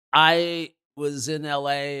I was in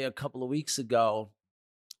LA a couple of weeks ago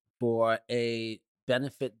for a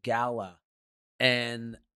benefit gala,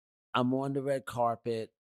 and I'm on the red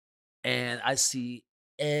carpet, and I see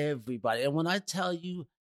everybody. And when I tell you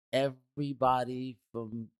everybody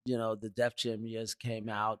from, the Def Jam years came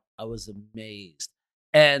out, I was amazed.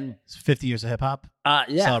 And It's 50 years of hip hop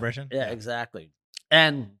celebration. Yeah, exactly.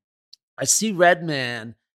 And I see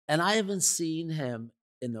Redman, and I haven't seen him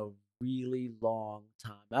in a really long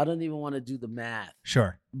time. I don't even want to do the math.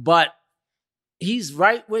 Sure. But he's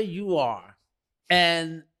right where you are.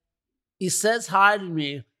 And he says hi to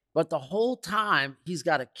me, but the whole time he's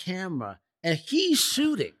got a camera and he's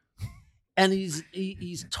shooting. And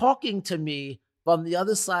he's talking to me from the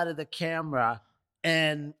other side of the camera.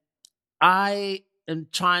 And I am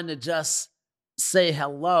trying to just say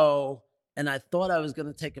hello. And I thought I was going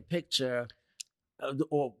to take a picture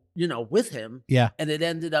with him. Yeah. And it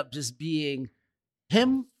ended up just being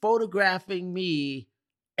him photographing me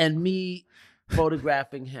and me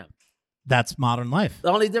photographing him. That's modern life.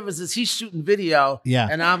 The only difference is he's shooting video. Yeah.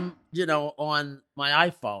 And I'm, on my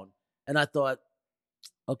iPhone. And I thought,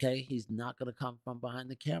 okay, he's not going to come from behind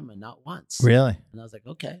the camera, not once. Really? And I was like,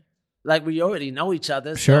 okay. Like, we already know each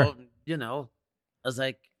other. Sure. So, I was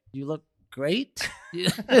like, you look great.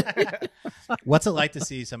 What's it like to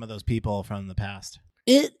see some of those people from the past?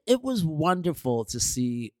 It was wonderful to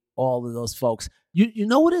see all of those folks. You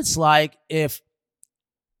know what it's like if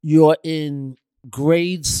you're in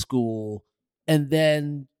grade school and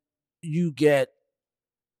then you get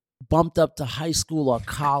bumped up to high school or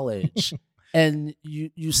college and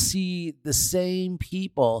you see the same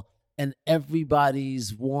people and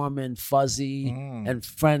everybody's warm and fuzzy and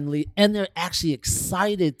friendly, and they're actually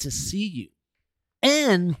excited to see you.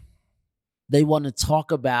 And they want to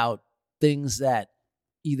talk about things that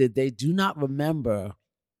either they do not remember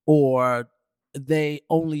or they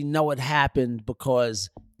only know it happened because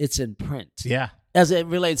it's in print. Yeah. As it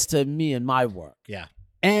relates to me and my work. Yeah.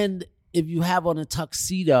 And if you have on a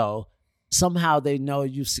tuxedo, somehow they know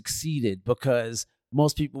you succeeded because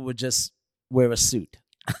most people would just wear a suit.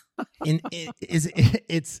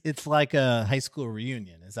 It's like a high school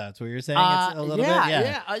reunion. Is that what you're saying? It's a little bit?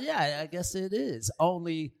 Yeah. I guess it is.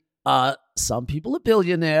 Only some people are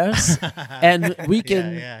billionaires, and we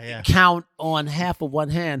can count on half of one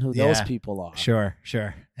hand who those people are. Sure.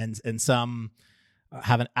 And some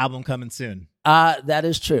have an album coming soon. That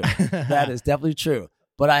is true. That is definitely true.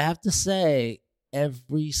 But I have to say,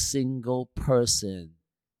 every single person,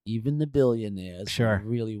 even the billionaires, were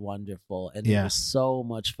really wonderful. And it was so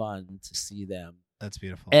much fun to see them. That's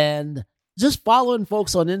beautiful. And just following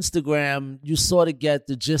folks on Instagram, you sort of get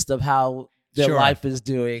the gist of how their life is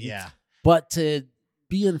doing. Yeah. But to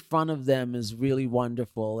be in front of them is really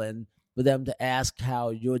wonderful. And for them to ask how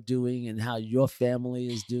you're doing and how your family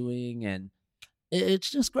is doing. And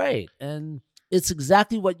it's just great. And it's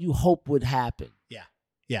exactly what you hope would happen.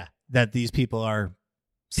 Yeah. That these people are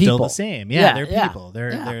still the same. Yeah, they're people.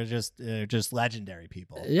 They're just legendary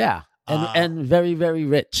people. Yeah. And very, very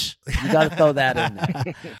rich. You got to throw that in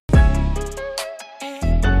there.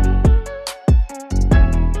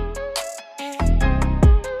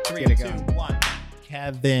 3, 2, 1.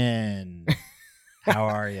 Kevin, how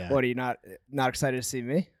are you? What, are you not excited to see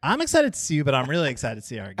me? I'm excited to see you, but I'm really excited to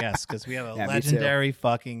see our guest because we have a legendary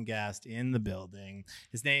fucking guest in the building.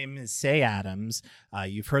 His name is Cey Adams.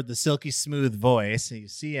 You've heard the silky smooth voice. You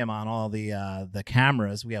see him on all the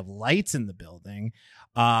cameras. We have lights in the building.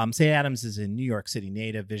 Cey Adams is a New York City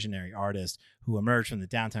native visionary artist who emerged from the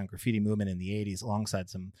downtown graffiti movement in the 80s alongside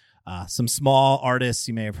some small artists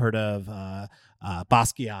you may have heard of,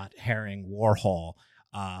 Basquiat, Haring, Warhol.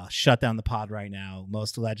 Shut down the pod right now.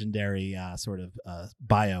 Most legendary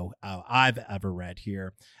bio I've ever read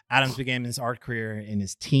here. Adams began his art career in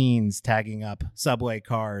his teens, tagging up subway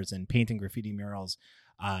cars and painting graffiti murals.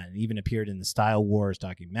 And even appeared in the Style Wars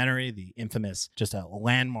documentary, the infamous, just a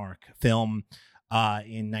landmark film.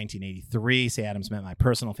 In 1983, Cey Adams met my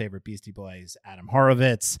personal favorite Beastie Boys, Adam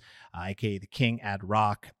Horovitz, aka the King Ad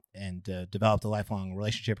Rock, and developed a lifelong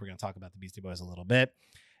relationship. We're going to talk about the Beastie Boys a little bit.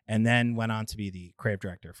 And then went on to be the creative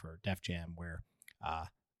director for Def Jam, where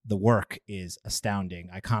the work is astounding.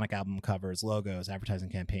 Iconic album covers, logos, advertising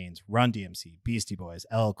campaigns, Run DMC, Beastie Boys,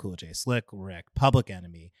 LL Cool J, Slick Rick, Public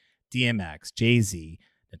Enemy, DMX, Jay-Z,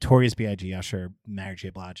 Notorious B.I.G., Usher, Mary J.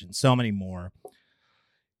 Blige, and so many more.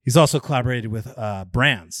 He's also collaborated with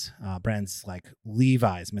brands like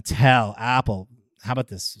Levi's, Mattel, Apple. How about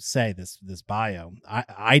this bio?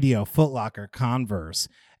 IDEO, Foot Locker, Converse.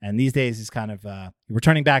 And these days he's kind of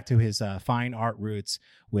returning back to his fine art roots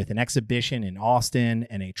with an exhibition in Austin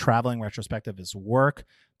and a traveling retrospective of his work.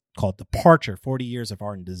 called Departure, 40 Years of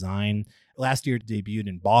Art and Design. Last year, debuted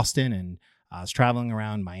in Boston, and I was traveling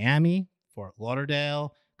around Miami, Fort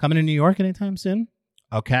Lauderdale. Coming to New York anytime soon?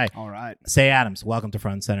 Okay. All right. Say Adams, welcome to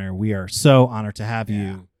Front and Center. We are so honored to have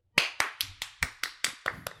you.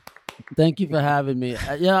 Thank you for having me.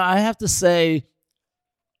 I have to say,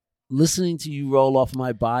 listening to you roll off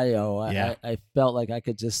my bio, I felt like I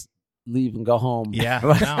could just leave and go home. Yeah,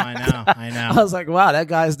 no, I know. I was like, wow, that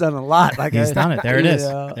guy's done a lot. Like He's done it. There it is.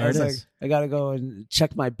 There it is. Like, I got to go and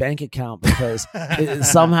check my bank account because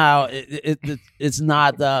somehow it's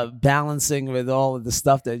not balancing with all of the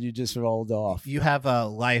stuff that you just rolled off. You have a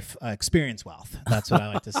life experience wealth. That's what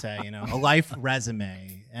I like to say. A life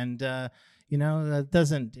resume, and it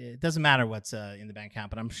doesn't matter what's in the bank account,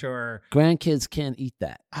 but I'm sure grandkids can't eat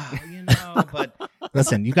that. But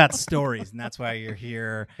listen, you got stories, and that's why you're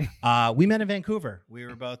here. We met in Vancouver. We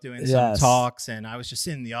were both doing some talks, and I was just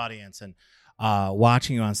in the audience and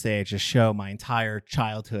watching you on stage just show my entire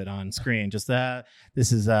childhood on screen. Just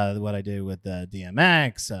this is what I did with the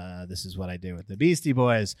DMX. This is what I did with the Beastie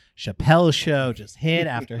Boys. Chappelle's Show, just hit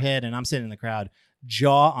after hit, and I'm sitting in the crowd,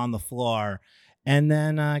 jaw on the floor. And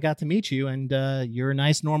then I got to meet you, and you're a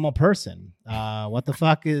nice, normal person. What the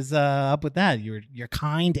fuck is up with that? You're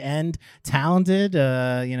kind and talented.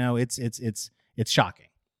 It's shocking.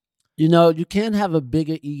 You can't have a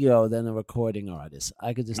bigger ego than a recording artist.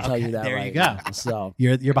 I could just tell you that. There right you go. Now. So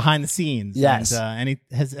you're behind the scenes. Yes. And,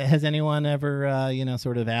 has anyone ever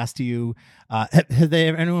sort of asked you?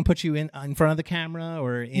 Anyone put you in front of the camera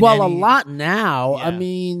or? A lot now. Yeah. I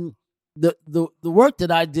mean, the work that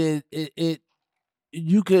I did, it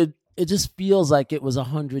just feels like it was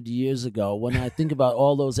 100 years ago. When I think about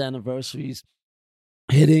all those anniversaries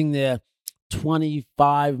hitting their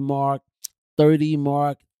 25 mark, 30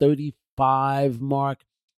 mark, 35 mark,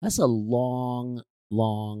 that's a long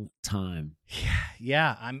time.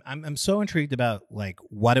 Yeah. I'm so intrigued about like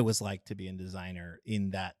what it was like to be a designer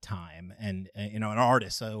in that time and an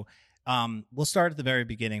artist. So we'll start at the very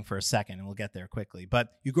beginning for a second and we'll get there quickly.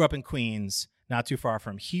 But you grew up in Queens, not too far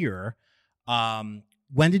from here.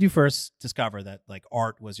 When did you first discover that like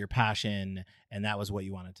art was your passion and that was what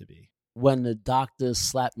you wanted to be? When the doctor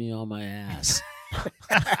slapped me on my ass.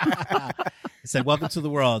 He said, "Welcome to the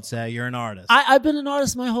world. Say you're an artist." I've been an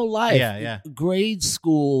artist my whole life. Yeah. Grade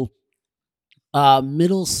school,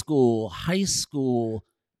 middle school, high school,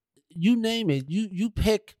 you name it. You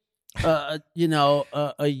pick, a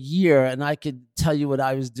year, and I could tell you what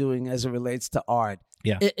I was doing as it relates to art.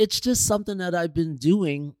 Yeah, it's just something that I've been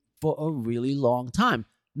doing for a really long time.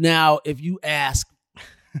 Now, if you ask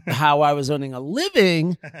how I was earning a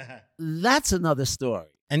living, that's another story.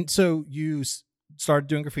 And so you started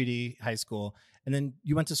doing graffiti high school, and then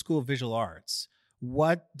you went to School of Visual Arts.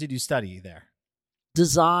 What did you study there?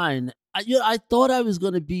 Design. I thought I was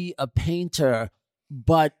going to be a painter,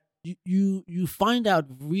 but you find out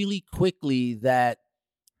really quickly that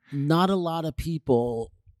not a lot of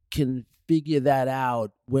people can figure that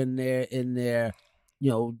out when they're in their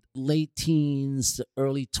late teens to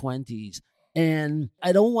early 20s. And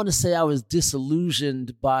I don't want to say I was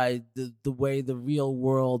disillusioned by the way the real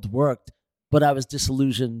world worked, but I was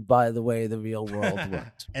disillusioned by the way the real world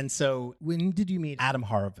worked. And so when did you meet Adam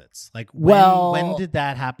Horovitz? Like, when did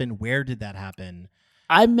that happen? Where did that happen?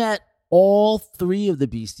 I met all three of the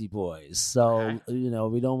Beastie Boys. So,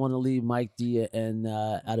 we don't want to leave Mike D and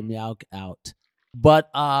Adam Yauch out. But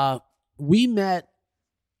we met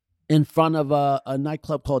in front of a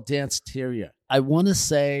nightclub called Danceteria. I want to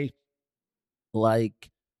say like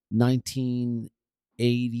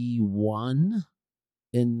 1981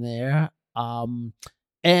 in there.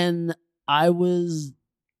 And I was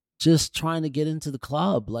just trying to get into the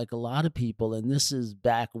club like a lot of people. And this is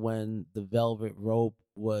back when the Velvet Rope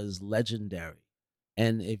was legendary.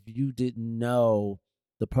 And if you didn't know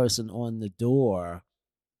the person on the door,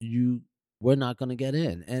 you were not going to get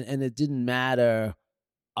in. And it didn't matter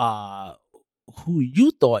who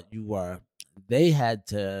you thought you were. They had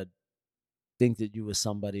to think that you were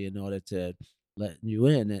somebody in order to let you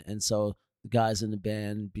in. And so the guys in the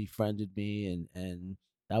band befriended me, and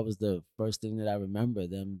that was the first thing that I remember,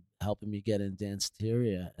 them helping me get in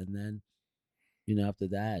Danceteria. And then, after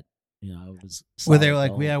that, I was. Well, they were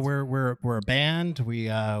like, "Yeah, we're a band.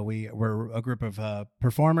 We're a group of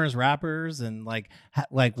performers, rappers, and like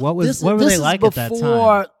what were they like at that time?"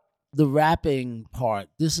 Before the rapping part,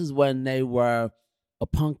 this is when they were a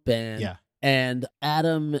punk band. Yeah. And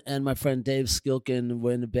Adam and my friend Dave Skilkin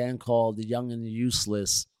were in a band called The Young and the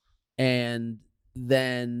Useless. And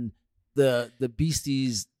then the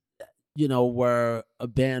Beasties, were a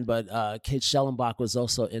band, but Kate Schellenbach was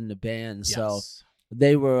also in the band. Yes. So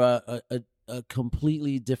they were a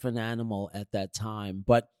completely different animal at that time.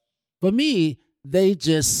 But for me, they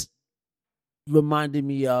just reminded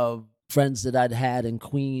me of friends that I'd had in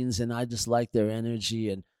Queens, and I just liked their energy.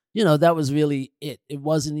 And, that was really it. It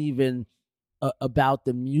wasn't even about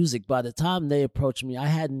the music. By the time they approached me, I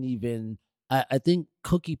hadn't even, I think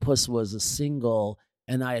Cookie Puss was a single,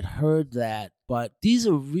 and I had heard that. But these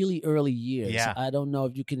are really early years. Yeah. I don't know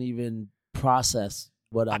if you can even process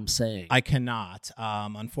what I'm saying. I cannot.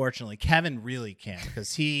 Unfortunately, Kevin really can't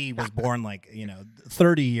because he was born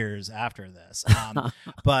 30 years after this.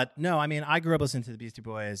 But no, I mean, I grew up listening to the Beastie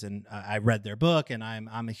Boys, and I read their book, and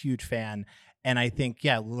I'm a huge fan. And I think,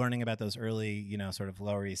 learning about those early, sort of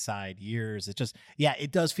Lower East Side years, it just,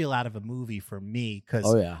 it does feel out of a movie for me because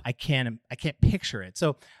I can't picture it.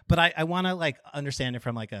 So, but I want to understand it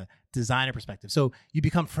from a designer perspective. So you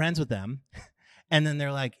become friends with them. And then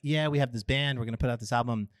they're like, "Yeah, we have this band. We're going to put out this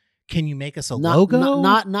album. Can you make us a logo?"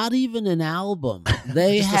 Not even an album.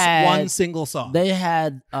 They just had one single song. They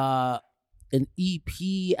had an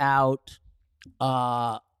EP out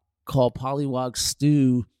called Pollywog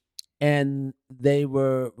Stew, and they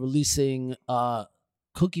were releasing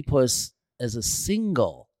Cookie Puss as a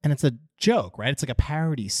single. And it's a joke, right? It's like a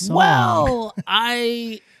parody song. Well,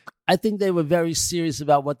 I think they were very serious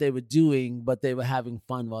about what they were doing, but they were having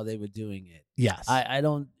fun while they were doing it. Yes. I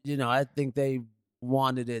don't, I think they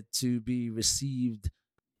wanted it to be received,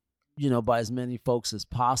 by as many folks as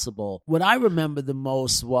possible. What I remember the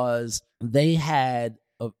most was they had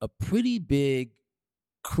a pretty big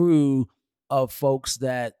crew of folks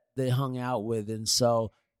that they hung out with. And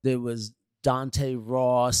so there was Dante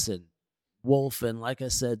Ross and Wolf, and like I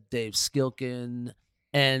said, Dave Skilkin,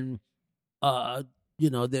 and,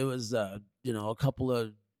 there was, a couple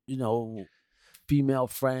of, female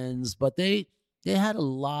friends, but they had a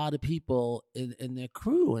lot of people in their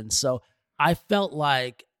crew. And so I felt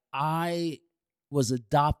like I was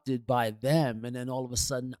adopted by them. And then all of a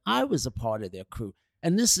sudden I was a part of their crew.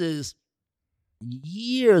 And this is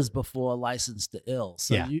years before License to Ill.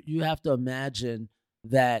 So you have to imagine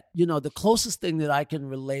that, the closest thing that I can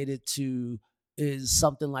relate it to is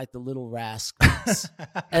something like the Little Rascals.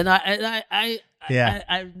 And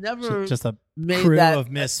I've never just a made crew that of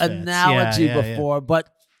misfits. Analogy before, but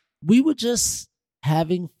we were just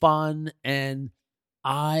having fun, and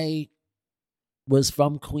I was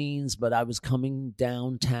from Queens, but I was coming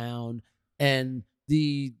downtown, and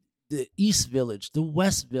the East Village, the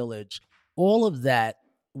West Village, all of that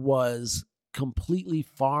was completely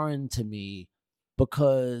foreign to me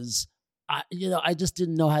because I just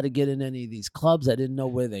didn't know how to get in any of these clubs. I didn't know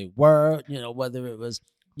where they were, whether it was,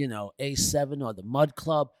 A7 or the Mud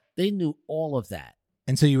Club. They knew all of that.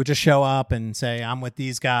 And so you would just show up and say, "I'm with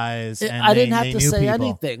these guys." And I didn't have to say people.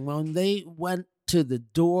 anything. When they went to the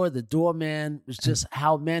doorman was just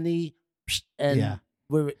how many, and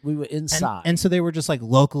we were inside. And so they were just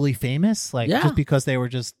locally famous, just because they were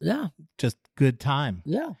just good time.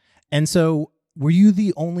 Yeah. And so were you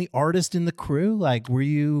the only artist in the crew? Were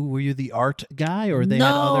you the art guy, or they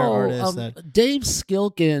had other artists? Dave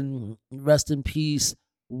Skilkin, rest in peace,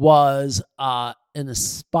 was an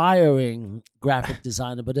aspiring graphic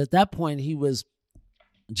designer, but at that point he was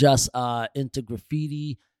just into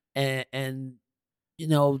graffiti, and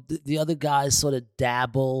the other guys sort of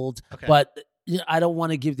dabbled, but I don't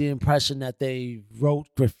want to give the impression that they wrote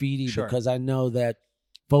graffiti because I know that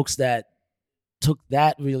folks that took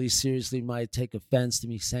that really seriously might take offense to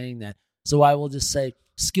me saying that. So I will just say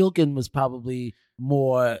Skilkin was probably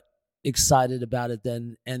more excited about it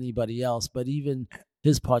than anybody else, but even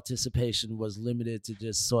his participation was limited to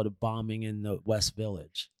just sort of bombing in the West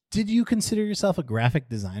Village. Did you consider yourself a graphic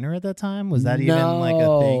designer at that time? Was that even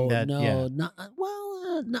a thing that? No, not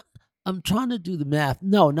I'm trying to do the math.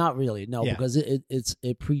 No, not really. No, because it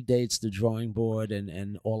predates the drawing board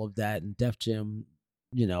and all of that, and Def Jam,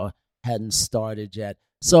 hadn't started yet.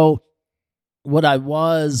 So what I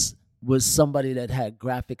was somebody that had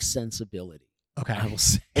graphic sensibility. Okay. I will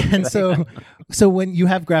say. And so when you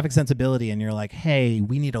have graphic sensibility and you're like, "Hey,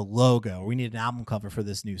 we need a logo, or we need an album cover for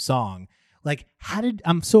this new song."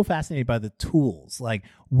 I'm so fascinated by the tools.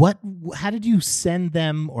 How did you send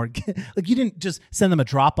them, or you didn't just send them a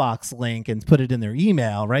Dropbox link and put it in their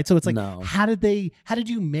email, right? So it's no. How did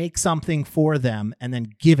you make something for them and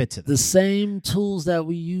then give it to them? The same tools that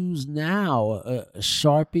we use now, a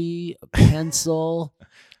Sharpie, a pencil,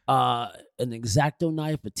 an X-Acto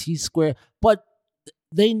knife, a T-square, but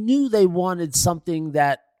they knew they wanted something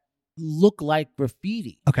that looked like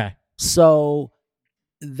graffiti. Okay. So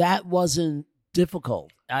that wasn't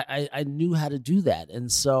difficult. I knew how to do that.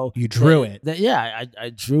 And so you drew it.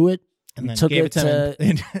 I drew it and then took gave it to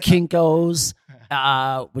Kinko's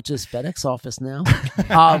which is FedEx office now.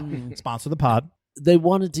 Sponsor the pod. They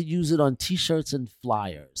wanted to use it on T-shirts and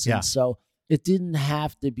flyers. Yeah. And so it didn't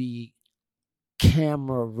have to be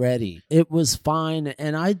camera ready. It was fine.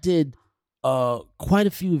 And I did quite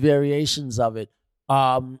a few variations of it.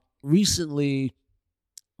 Recently,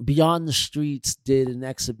 Beyond the Streets did an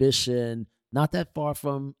exhibition not that far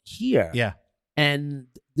from here. Yeah. And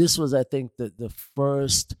this was, I think, the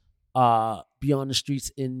first Beyond the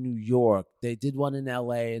Streets in New York. They did one in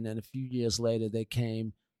LA, and then a few years later they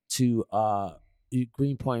came to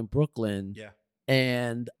Greenpoint, Brooklyn. Yeah.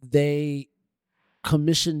 And they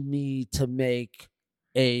commissioned me to make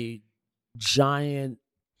a giant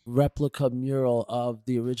replica mural of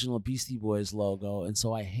the original Beastie Boys logo. And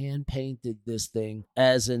so I hand painted this thing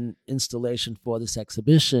as an installation for this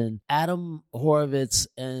exhibition. Adam Horovitz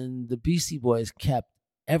and the Beastie Boys kept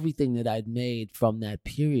everything that I'd made from that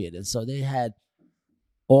period. And so they had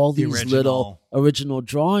all these little original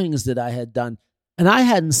drawings that I had done. And I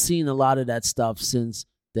hadn't seen a lot of that stuff since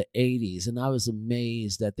the 80s. And I was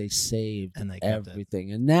amazed that they saved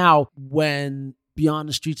everything. And now when Beyond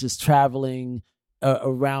the Streets is traveling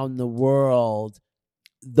around the world,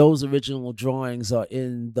 those original drawings are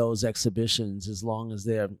in those exhibitions as long as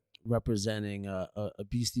they're representing a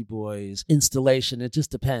Beastie Boys installation. It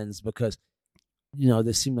just depends because,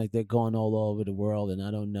 they seem like they're going all over the world, and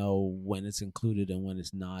I don't know when it's included and when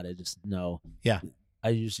it's not. I just know. Yeah. I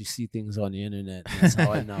usually see things on the internet. And that's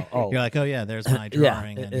how I know. Oh, you're like, oh yeah, there's my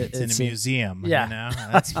drawing, and it's in a museum. Yeah,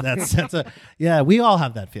 that's yeah. We all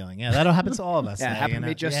have that feeling. Yeah, that happens to all of us. Yeah, it happened to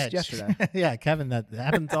me just yesterday. Yeah, Kevin, that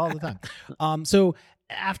happens all the time. So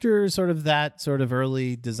after sort of that sort of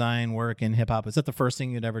early design work in hip hop, is that the first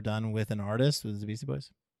thing you'd ever done with an artist? Was the Beastie Boys?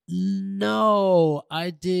 No, I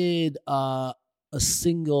did a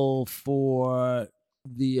single for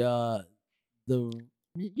the.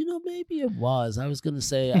 Maybe it was. I was gonna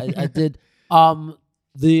say I did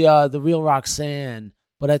the Real Roxanne,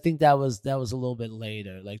 but I think that was a little bit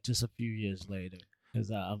later, like just a few years later,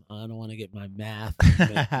 because I don't want to get my math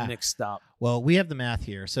mixed up. Well, we have the math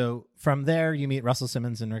here. So from there, you meet Russell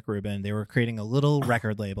Simmons and Rick Rubin. They were creating a little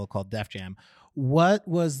record label called Def Jam. What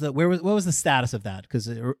was the status of that? Because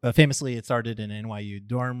famously, it started in an NYU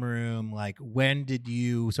dorm room. Like, when did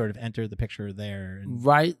you sort of enter the picture there?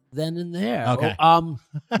 Right then and there. Okay.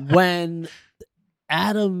 When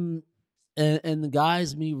Adam and the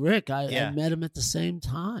guys meet Rick, I met him at the same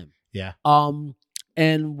time. Yeah.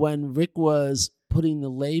 And when Rick was putting the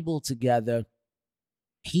label together,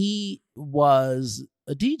 he was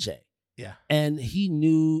a DJ. Yeah. And he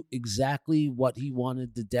knew exactly what he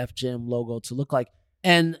wanted the Def Jam logo to look like.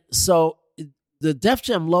 And so the Def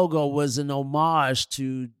Jam logo was an homage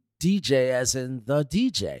to DJ, as in the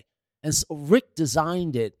DJ. And so Rick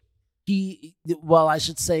designed it. He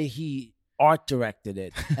art directed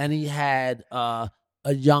it. And he had a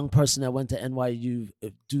young person that went to NYU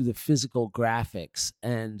do the physical graphics.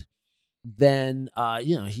 And then,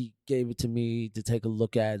 he gave it to me to take a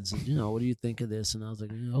look at and said, what do you think of this? And I was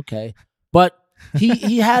like, okay. But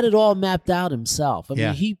he had it all mapped out himself. I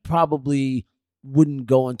mean, he probably wouldn't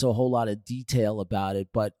go into a whole lot of detail about it,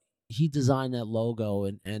 but he designed that logo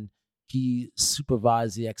and he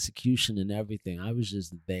supervised the execution and everything. I was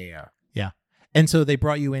just there. Yeah. And so they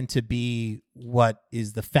brought you in to be what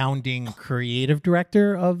is the founding creative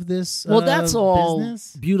director of this that's all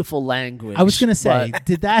business? Beautiful language. I was going to say,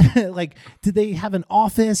 did they have an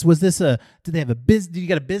office? Did they have a business? Did you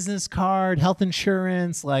get a business card, health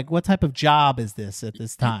insurance? Like, what type of job is this at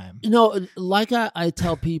this time? Like I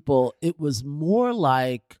tell people, it was more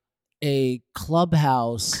like a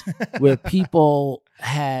clubhouse where people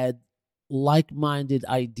had like-minded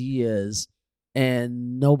ideas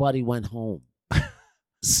and nobody went home.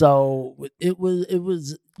 So it was,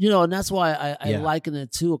 and that's why I liken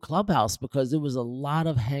it to a clubhouse, because there was a lot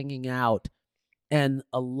of hanging out and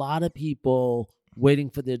a lot of people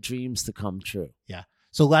waiting for their dreams to come true. Yeah.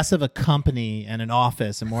 So less of a company and an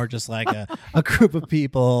office and more just like a group of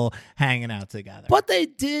people hanging out together. But they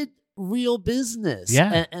did real business.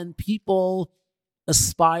 Yeah. And people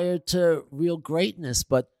aspired to real greatness.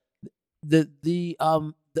 But the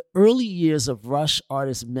early years of Rush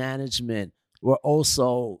Artist Management were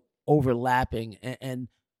also overlapping. And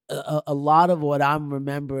a lot of what I'm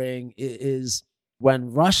remembering is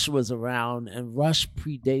when Rush was around, and Rush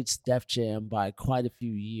predates Def Jam by quite a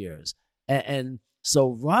few years. And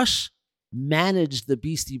so Rush managed the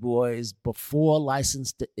Beastie Boys before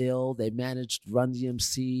Licensed to Ill. They managed Run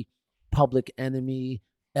DMC, Public Enemy,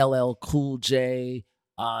 LL Cool J,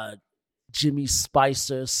 Jimmy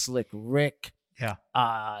Spicer, Slick Rick. Yeah.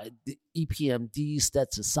 The EPMD,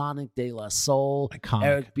 Stetsasonic, De La Soul, Iconic.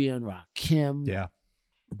 Eric B. and Rakim, Yeah.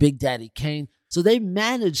 Big Daddy Kane. So they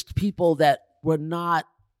managed people that were not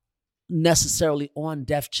necessarily on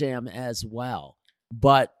Def Jam as well.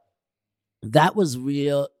 But that was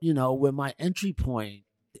real, where my entry point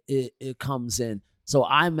it comes in. So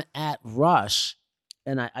I'm at Rush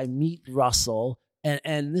and I meet Russell.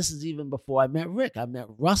 And this is even before I met Rick. I met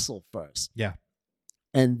Russell first. Yeah.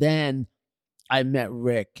 And then I met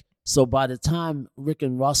Rick. So by the time Rick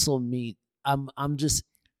and Russell meet, I'm just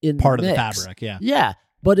in Part the of the mix. fabric, yeah. Yeah.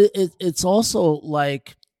 But it's also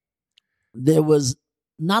like there was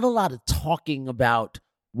not a lot of talking about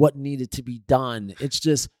what needed to be done. It's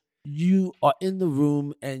just you are in the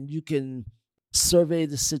room and you can survey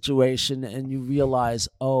the situation and you realize,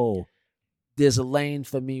 oh, there's a lane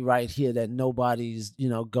for me right here that nobody's,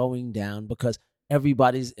 going down because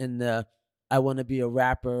everybody's in the I want to be a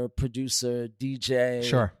rapper, producer, DJ,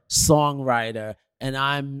 Sure. songwriter, and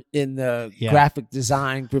I'm in the graphic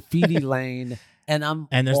design, graffiti lane. And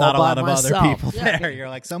there's all not a by lot of myself. other people there. You're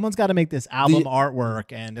like, someone's got to make this album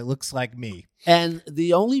artwork, and it looks like me. And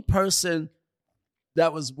the only person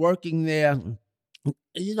that was working there,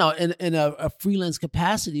 in a freelance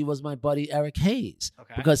capacity was my buddy Eric Hayes,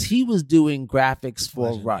 because he was doing graphics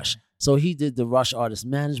for Rush. So he did the Rush Artist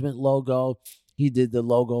Management logo. He did the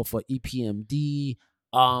logo for EPMD,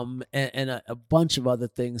 and a bunch of other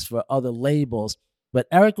things for other labels. But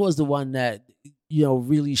Eric was the one that,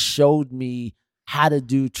 really showed me how to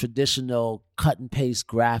do traditional cut and paste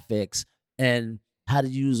graphics and how to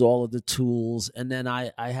use all of the tools. And then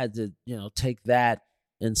I had to, take that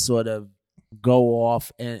and sort of go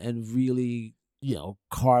off and really,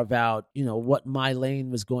 carve out, what my lane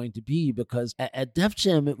was going to be. Because at Def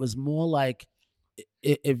Jam, it was more like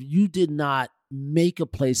if you did not make a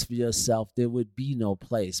place for yourself, there would be no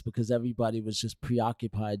place because everybody was just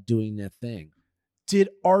preoccupied doing their thing. Did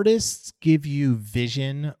artists give you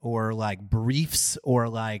vision or like briefs or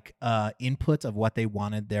like input of what they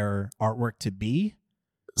wanted their artwork to be?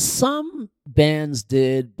 Some bands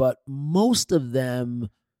did, but most of them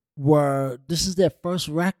this is their first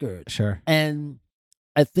record. Sure. And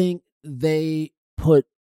I think they put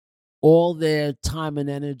all their time and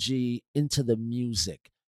energy into the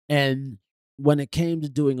music. And when it came to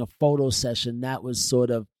doing a photo session, that was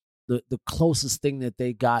sort of the closest thing that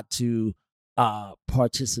they got to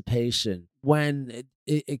participation. When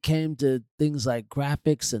it came to things like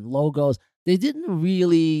graphics and logos, they didn't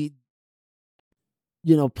really,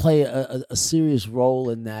 play a serious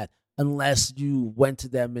role in that unless you went to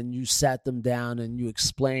them and you sat them down and you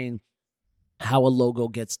explained how a logo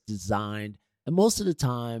gets designed. And most of the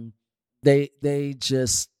time, they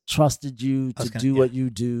just trusted you to do what you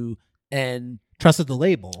do and trusted the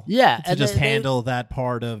label. Yeah. To just handle that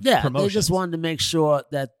part of promotion. They just wanted to make sure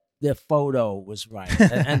that their photo was right.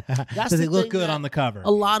 And that's so they look good on the cover.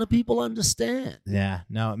 A lot of people understand. Yeah,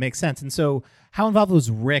 no, it makes sense. And so how involved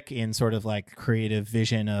was Rick in sort of like creative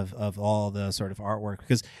vision of all the sort of artwork?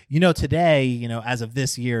 Because, today, as of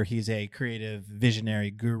this year, he's a creative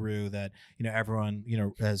visionary guru that, everyone,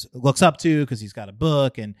 looks up to because he's got a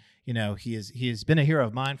book and, he has been a hero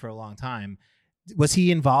of mine for a long time. Was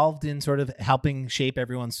he involved in sort of helping shape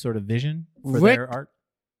everyone's sort of vision for their art?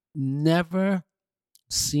 Never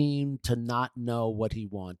seemed to not know what he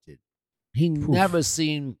wanted. He never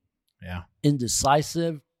seemed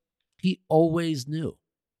indecisive. He always knew.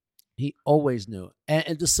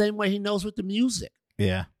 And the same way he knows with the music.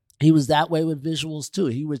 Yeah. He was that way with visuals too.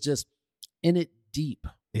 He was just in it deep.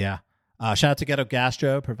 Yeah. Shout out to Ghetto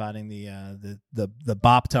Gastro providing the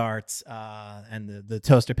Bop Tarts and the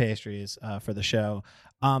toaster pastries for the show.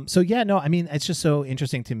 It's just so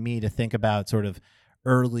interesting to me to think about sort of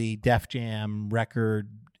early Def Jam record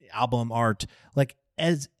album art. Like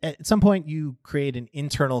at some point you create an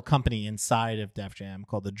internal company inside of Def Jam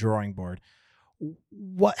called the Drawing Board.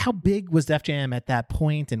 How big was Def Jam at that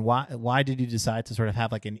point, and why did you decide to sort of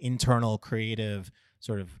have like an internal creative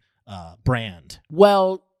sort of brand?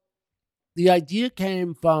 Well, the idea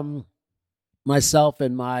came from myself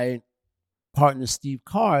and my partner Steve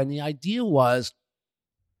Carr, and the idea was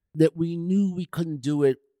that we knew we couldn't do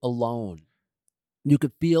it alone. You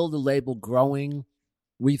could feel the label growing.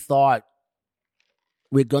 We thought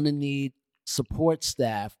we're going to need support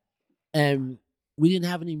staff, and we didn't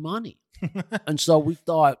have any money. And so we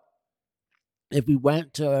thought if we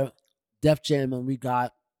went to Def Jam and we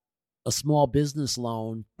got a small business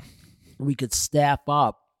loan, we could staff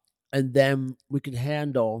up, and then we could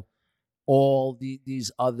handle all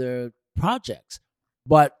these other projects.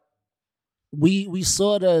 But we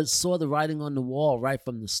sort of saw the writing on the wall right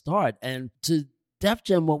from the start. And to Def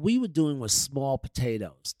Jam, what we were doing was small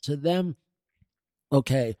potatoes. To them,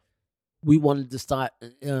 okay, we wanted to start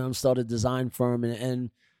a design firm,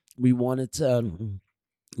 and we wanted to,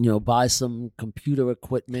 buy some computer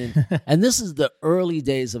equipment. And this is the early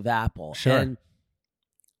days of Apple. Sure. And,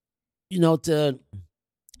 to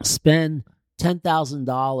spend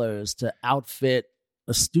 $10,000 to outfit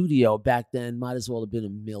a studio back then might as well have been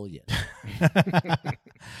 $1 million.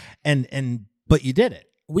 But you did it.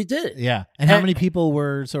 We did it. Yeah. And how many people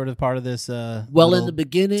were sort of part of this? In the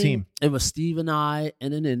beginning, team? It was Steve and I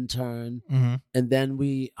and an intern. Mm-hmm. And then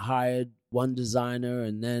we hired one designer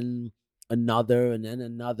and then another and then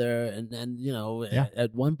another. And then,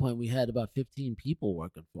 at one point we had about 15 people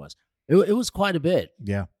working for us. It was quite a bit.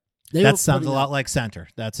 Yeah. That sounds a lot like Center.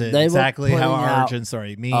 That's it. Exactly how our origin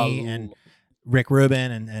story. Me and Rick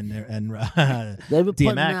Rubin and they were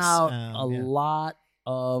putting DMX, out a lot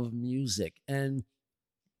of music, and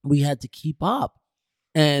we had to keep up.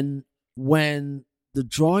 And when the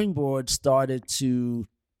drawing board started to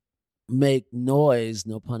make noise,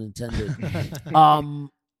 no pun intended,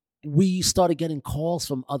 we started getting calls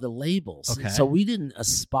from other labels. Okay. So we didn't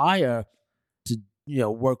aspire to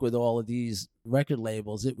work with all of these record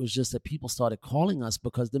labels. It was just that people started calling us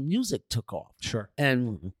because the music took off. Sure.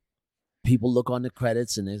 And people look on the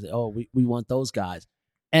credits and they say, oh, we want those guys.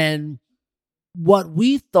 And what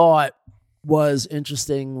we thought was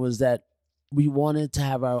interesting was that we wanted to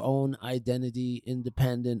have our own identity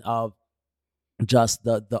independent of just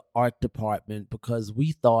the art department, because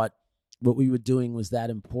we thought what we were doing was that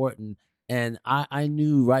important. And I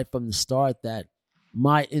knew right from the start that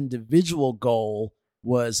my individual goal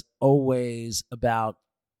was always about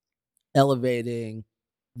elevating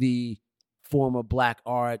the form of Black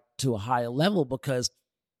art to a higher level, because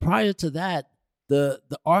prior to that, the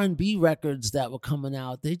R&B records that were coming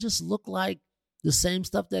out, they just looked like the same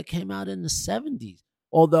stuff that came out in the 70s.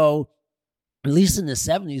 Although, at least in the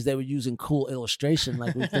 70s, they were using cool illustration,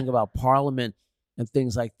 like we think about Parliament and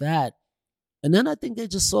things like that. And then I think they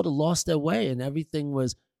just sort of lost their way, and everything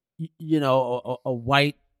was, a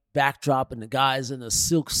white backdrop and the guys in a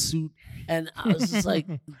silk suit. And I was just like,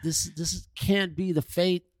 this can't be the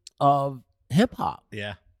fate of hip hop.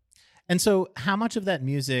 Yeah. And so how much of that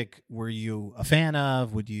music were you a fan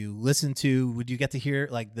of? Would you listen to? Would you get to hear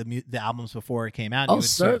like the albums before it came out? Oh,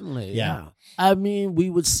 certainly. Yeah. I mean,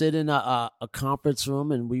 we would sit in a conference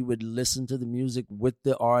room and we would listen to the music with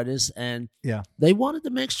the artists, and they wanted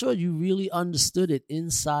to make sure you really understood it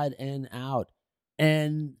inside and out.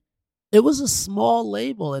 And it was a small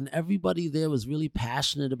label, and everybody there was really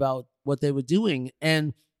passionate about what they were doing.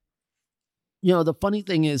 And, the funny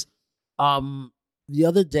thing is, the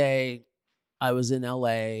other day, I was in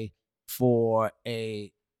LA for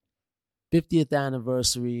a 50th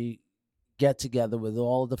anniversary get together with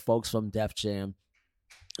all of the folks from Def Jam,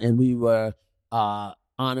 and we were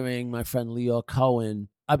honoring my friend Leo Cohen.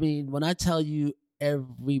 I mean, when I tell you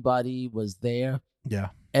everybody was there,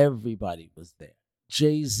 everybody was there.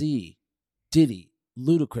 Jay-Z, Diddy,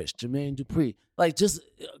 Ludacris, Jermaine Dupri, like just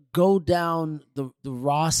go down the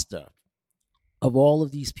roster of all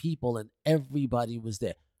of these people, and everybody was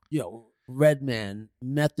there. Redman,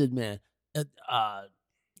 Method Man,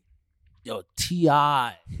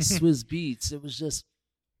 T.I., Swizz Beatz. It was just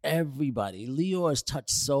everybody. Leo has touched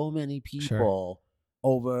so many people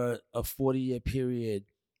over a 40-year period,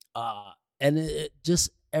 and it just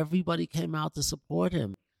everybody came out to support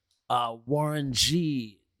him. Warren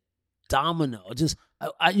G, Domino. Just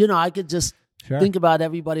I could just think about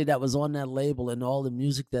everybody that was on that label and all the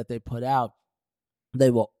music that they put out. They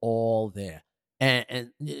were all there.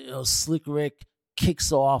 And Slick Rick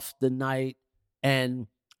kicks off the night, and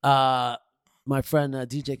my friend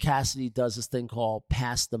DJ Cassidy does this thing called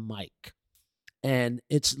Pass the Mic. And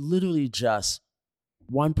it's literally just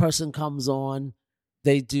one person comes on,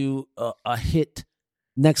 they do a hit,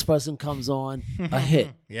 next person comes on, a hit,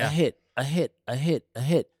 a hit, a hit, a hit, a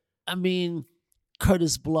hit. I mean,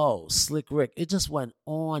 Curtis Blow, Slick Rick, it just went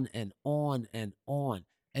on and on and on.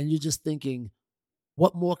 And you're just thinking,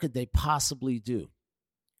 what more could they possibly do?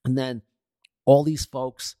 And then all these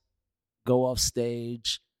folks go off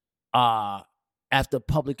stage after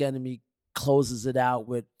Public Enemy closes it out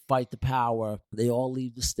with Fight the Power. They all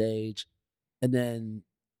leave the stage, and then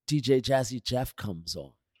DJ Jazzy Jeff comes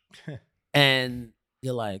on. And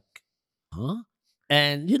you're like, huh?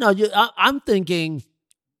 And, I'm thinking,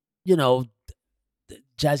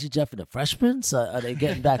 Jazzy Jeff and the Freshmen, are they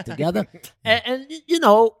getting back together? And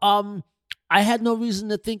I had no reason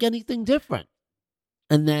to think anything different.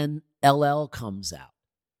 And then LL comes out,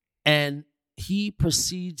 and he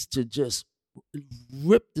proceeds to just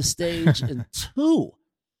rip the stage in two.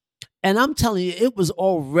 And I'm telling you, it was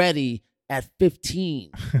already at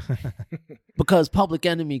 15 because Public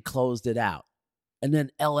Enemy closed it out. And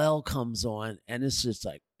then LL comes on, and it's just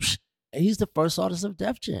like, psh, and he's the first artist of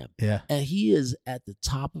Def Jam. Yeah. And he is at the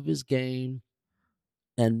top of his game.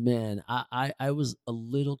 And man, I was a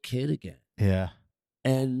little kid again. Yeah.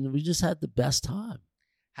 And we just had the best time.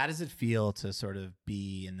 How does it feel to sort of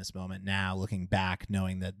be in this moment now, looking back,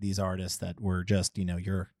 knowing that these artists that were just,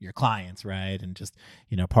 your clients, right? And just,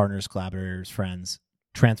 partners, collaborators, friends,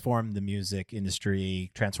 transform the music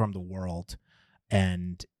industry, transform the world.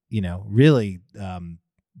 And, really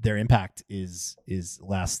their impact is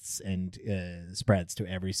lasts and spreads to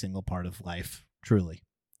every single part of life. Truly.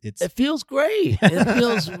 It feels great. It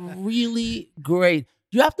feels really great.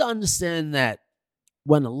 You have to understand that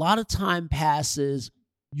when a lot of time passes,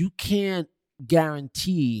 you can't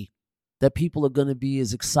guarantee that people are going to be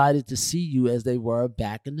as excited to see you as they were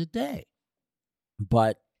back in the day.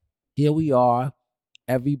 But here we are.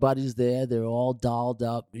 Everybody's there. They're all dolled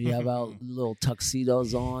up. We have our little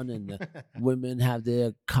tuxedos on, and the women have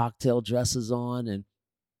their cocktail dresses on, and,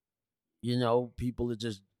 people are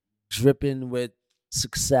just dripping with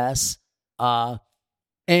success.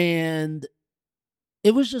 And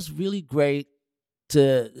it was just really great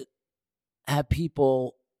to have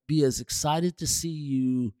people be as excited to see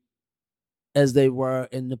you as they were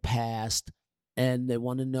in the past, and they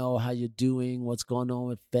want to know how you're doing, what's going on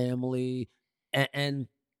with family, and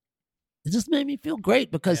it just made me feel great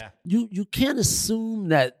because you can't assume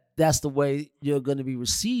that that's the way you're going to be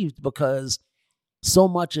received because so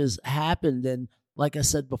much has happened. And like I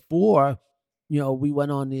said before, we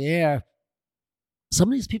went on the air. Some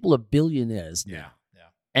of these people are billionaires now.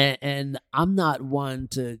 Yeah. And I'm not one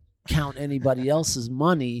to count anybody else's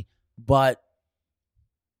money, but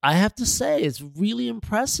I have to say it's really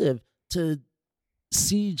impressive to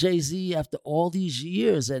see Jay-Z after all these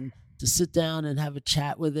years and to sit down and have a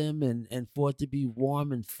chat with him and for it to be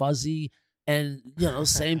warm and fuzzy. And,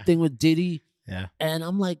 same thing with Diddy. Yeah. And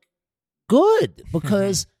I'm like, good,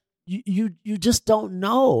 because you just don't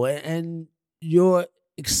know. And you're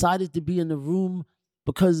excited to be in the room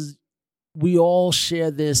because we all share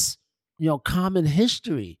this, common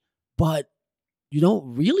history, but you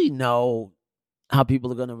don't really know how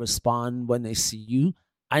people are going to respond when they see you.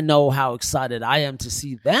 I know how excited I am to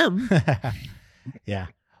see them. Yeah.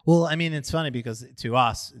 Well, I mean, it's funny because to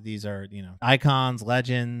us, these are, icons,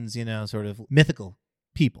 legends, sort of mythical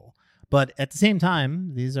people. But at the same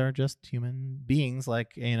time, these are just human beings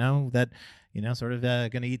like, that, sort of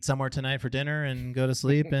going to eat somewhere tonight for dinner and go to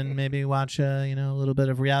sleep and maybe watch, a little bit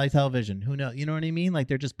of reality television. Who knows? You know what I mean? Like,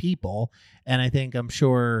 they're just people. And I think I'm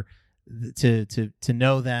sure to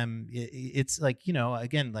know them, it's like,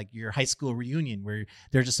 again, like your high school reunion where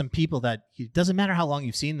there's just some people that it doesn't matter how long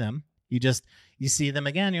you've seen them. You see them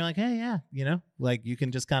again. You're like, hey, yeah, like you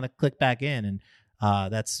can just kind of click back in. And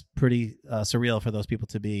that's pretty surreal for those people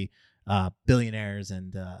to be billionaires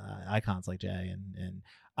and icons like Jay.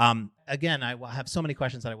 And again, I have so many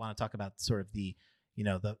questions that I want to talk about sort of the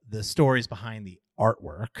stories behind the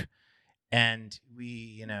artwork. And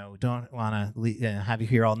we, don't want to have you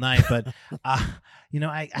here all night, but,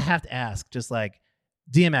 I have to ask, just like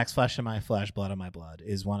DMX, Flesh of My Flesh, Blood of My Blood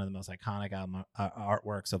is one of the most iconic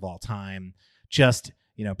artworks of all time. Just,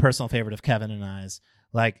 personal favorite of Kevin and I's.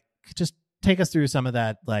 Like, just take us through some of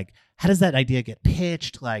that. Like, how does that idea get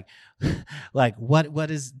pitched? Like what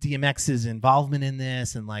is DMX's involvement in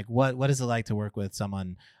this? And like, what is it like to work with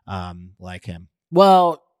someone like him?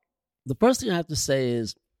 Well, the first thing I have to say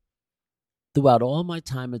is throughout all my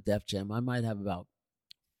time at Def Jam, I might have about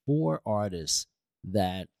 4 artists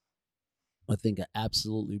that I think are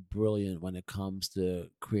absolutely brilliant when it comes to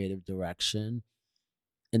creative direction.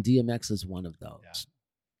 And DMX is one of those.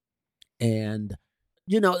 Yeah. And,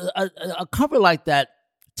 a cover like that,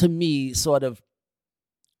 to me, sort of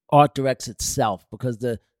art directs itself because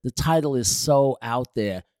the title is so out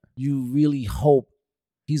there. You really hope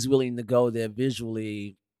he's willing to go there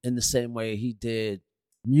visually in the same way he did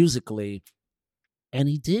musically. And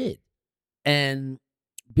he did. And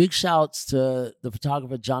big shouts to the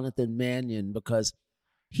photographer Jonathan Mannion because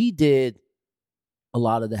he did a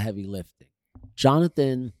lot of the heavy lifting.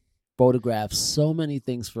 Jonathan photographed so many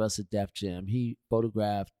things for us at Def Jam. He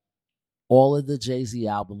photographed all of the Jay-Z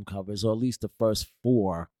album covers, or at least the first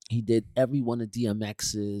 4. He did every one of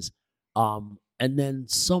DMX's, and then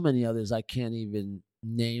so many others, I can't even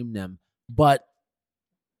name them. But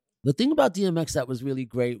the thing about DMX that was really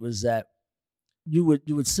great was that you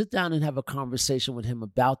would sit down and have a conversation with him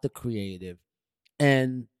about the creative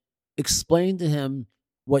and explain to him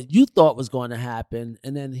what you thought was going to happen,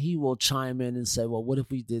 and then he will chime in and say, well, what if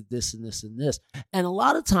we did this and this and this? And a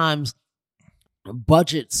lot of times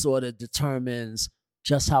budget sort of determines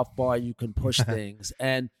just how far you can push things.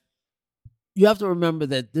 And you have to remember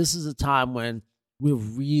that this is a time when we're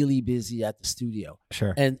really busy at the studio.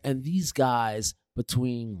 Sure. And these guys,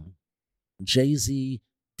 between Jay-Z,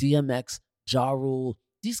 DMX, Ja Rule,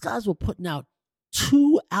 these guys were putting out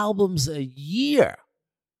 2 albums a year.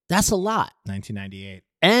 That's a lot. 1998.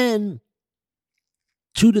 And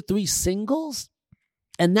 2 to 3 singles.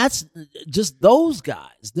 And that's just those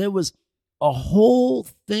guys. There was a whole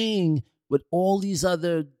thing with all these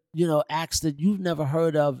other, acts that you've never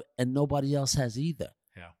heard of and nobody else has either.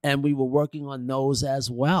 Yeah. And we were working on those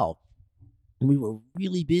as well. And we were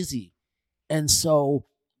really busy. And so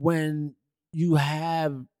when you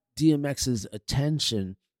have DMX's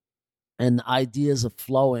attention and ideas are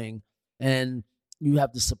flowing and you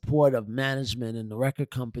have the support of management and the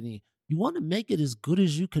record company, you want to make it as good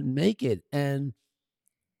as you can make it. And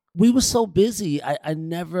we were so busy. I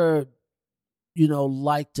never,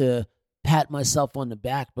 like to pat myself on the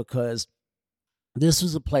back, because this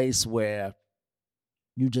was a place where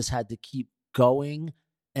you just had to keep going,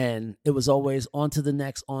 and it was always on to the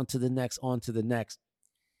next, on to the next, on to the next.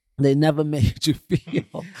 They never made you feel you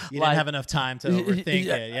didn't have enough time to overthink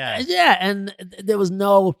it. Yeah. Yeah. And there was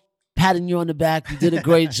no patting you on the back. You did a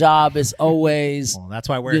great job as always. Well, that's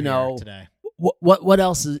why we're here today. What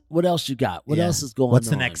else you got? What else is going on? What's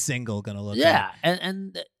the next single going to look like? Yeah.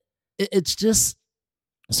 And it's just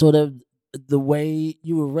sort of the way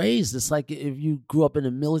you were raised. It's like if you grew up in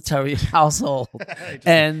a military household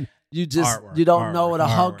and you don't know what a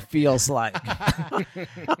hug feels like.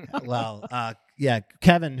 Well,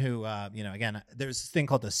 Kevin, who, again, there's this thing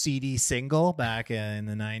called the CD single back in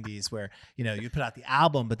the 90s where, you put out the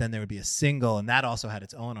album, but then there would be a single, and that also had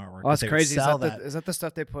its own artwork. Oh, that's crazy. Is that the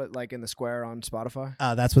stuff they put like in the square on Spotify?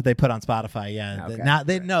 That's what they put on Spotify, yeah.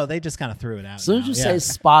 Okay. They just kind of threw it out. As soon as you say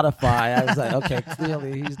Spotify, I was like, okay,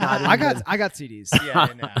 clearly he's not. I got CDs. Yeah,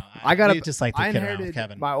 I know. I just like to kid around with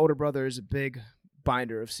Kevin. My older brother is a big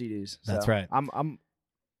binder of CDs. So that's right.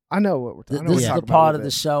 I know what we're talking about. This is the part of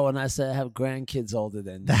the show, and I said I have grandkids older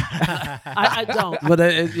than you. I don't, but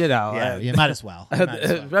you might as well.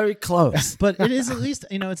 Very close. But it is at least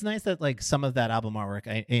it's nice that like some of that album artwork.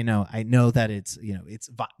 I know that it's it's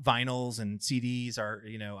vinyls and CDs are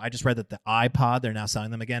I just read that the iPod, they're now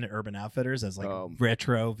selling them again at Urban Outfitters as like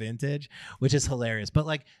retro vintage, which is hilarious. But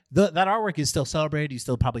like that artwork is still celebrated. You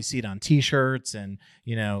still probably see it on T-shirts, and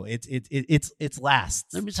it's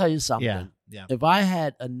lasts. Let me tell you something. Yeah. If I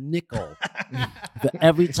had a nickel for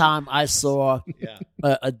every time I saw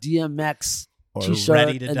a DMX or T-shirt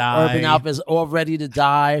Ready to and Die. Urban Outfitters or Ready to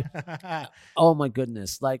Die, oh my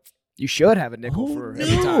goodness! Like you should have a nickel for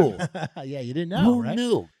every time. Yeah, you didn't know, right? Who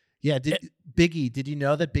knew? Yeah, Biggie? Did you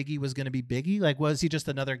know that Biggie was going to be Biggie? Like, was he just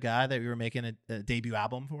another guy that we were making a debut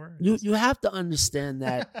album for? You have to understand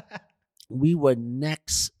that we were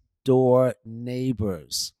next door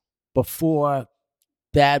neighbors before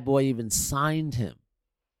Bad Boy even signed him.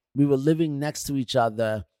 We were living next to each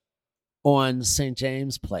other on St.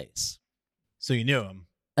 James Place. So you knew him?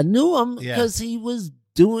 I knew him because he was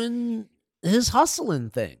doing his hustling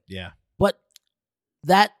thing. Yeah. But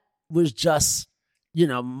that was just,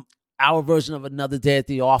 our version of Another Day at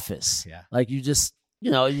the Office. Yeah. Like you just,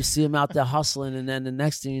 you see him out there hustling, and then the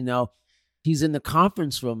next thing you know, he's in the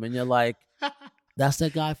conference room, and you're like, that's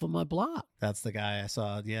that guy from my block. That's the guy I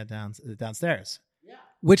saw, downstairs.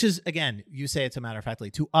 Which is, again, you say it so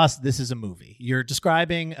matter-of-factly. To us, this is a movie. You're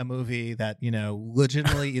describing a movie that,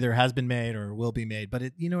 legitimately either has been made or will be made.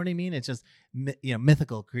 But, you know what I mean? It's just,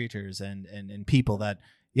 mythical creatures and people that,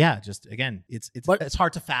 just, again, it's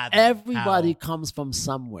hard to fathom. Everybody comes from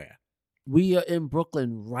somewhere. We are in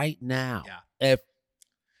Brooklyn right now. Yeah. If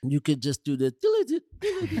you could just do the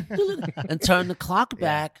and turn the clock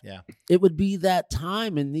back, it would be that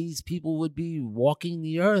time, and these people would be walking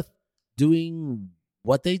the earth doing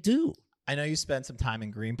what they do. I know you spent some time in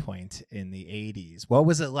Greenpoint in the 80s. What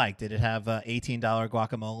was it like? Did it have $18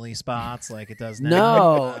 guacamole spots like it does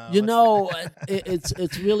now? No.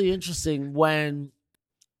 It's really interesting. When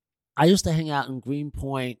I used to hang out in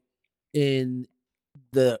Greenpoint in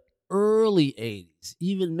the early 80s,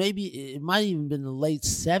 even maybe it might even been the late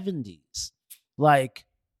 70s, like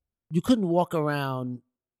you couldn't walk around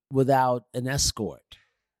without an escort.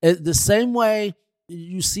 The same way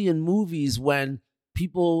you see in movies when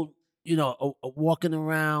people, are walking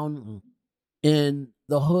around in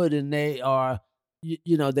the hood and they are,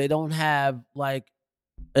 they don't have like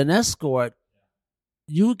an escort,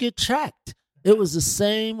 you get checked. It was the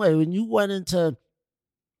same way when you went into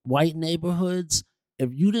white neighborhoods if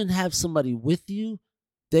you didn't have somebody with you,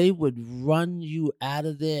 they would run you out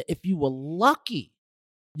of there. If you were lucky,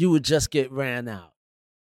 you would just get ran out.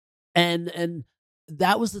 And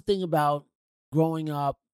that was the thing about growing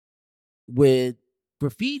up with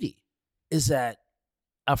graffiti, is that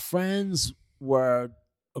our friends were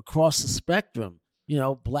across the spectrum,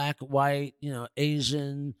 black, white,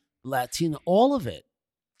 Asian, Latino, all of it.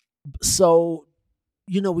 So,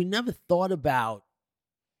 we never thought about,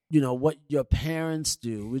 what your parents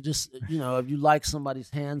do. We just, if you like somebody's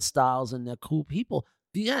hand styles and they're cool people,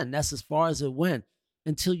 the end, that's as far as it went,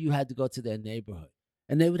 until you had to go to their neighborhood.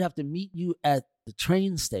 And they would have to meet you at the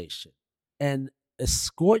train station and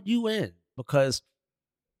escort you in, because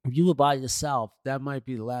if you were by yourself, that might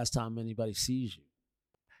be the last time anybody sees you.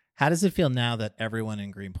 How does it feel now that everyone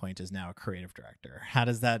in Greenpoint is now a creative director? How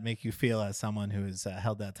does that make you feel as someone who's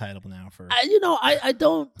held that title now for? I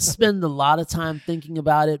don't spend a lot of time thinking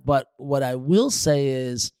about it, but what I will say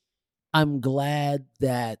is I'm glad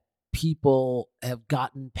that people have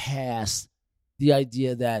gotten past the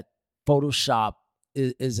idea that Photoshop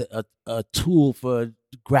is a tool for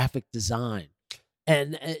graphic design.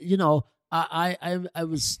 And, I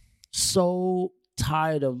was so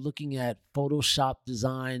tired of looking at Photoshop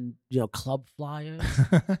design, club flyers.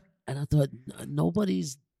 And I thought,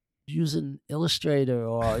 nobody's using Illustrator,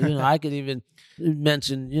 or, I could even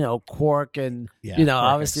mention, Quark and, Quark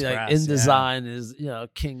obviously Express, like InDesign is,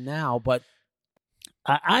 king now. But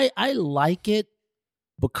I like it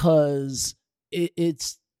because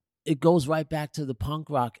it goes right back to the punk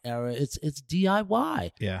rock era. It's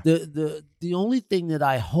DIY. Yeah. The only thing that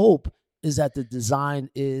I hope is that the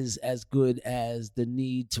design is as good as the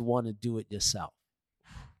need to want to do it yourself.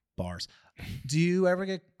 Bars. Do you ever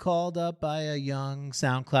get called up by a young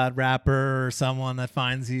SoundCloud rapper or someone that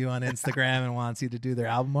finds you on Instagram and wants you to do their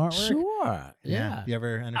album artwork? Sure. Yeah. You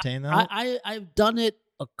ever entertain that? I've done it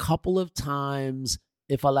a couple of times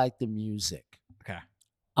if I like the music. Okay.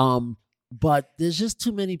 But there's just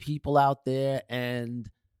too many people out there, and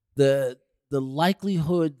the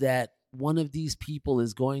likelihood that one of these people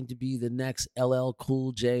is going to be the next LL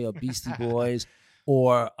Cool J or Beastie Boys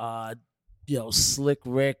or Slick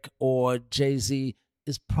Rick or Jay-Z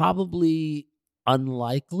is probably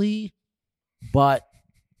unlikely. But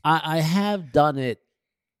I have done it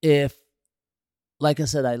if, like I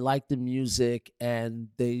said, I like the music, and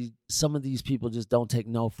some of these people just don't take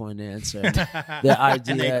no for an answer. Their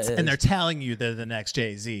idea and they're telling you they're the next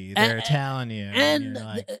Jay-Z. They're telling you.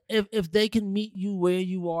 And if they can meet you where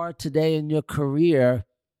you are today in your career,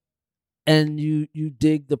 and you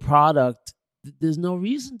dig the product, there's no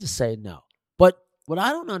reason to say no. But what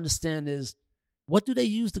I don't understand is, what do they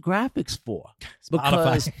use the graphics for?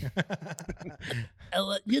 Spotify.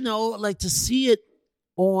 Because, like, to see it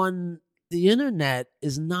on the internet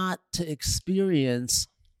is not to experience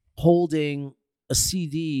holding a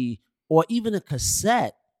CD or even a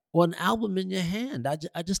cassette or an album in your hand.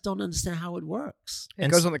 I just don't understand how it works.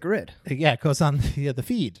 It goes on the grid. Yeah, it goes on the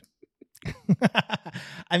feed.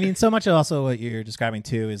 I mean, so much also what you're describing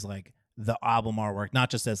too is like the album artwork,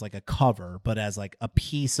 not just as like a cover, but as like a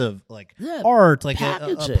piece of like art, like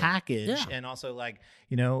a package, and also like,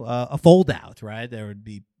 a fold out, right? There would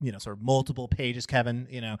be, sort of multiple pages, Kevin,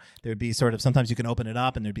 there would be sort of, sometimes you can open it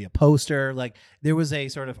up and there'd be a poster. Like there was a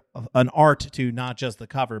sort of an art to not just the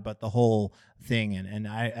cover, but the whole thing. And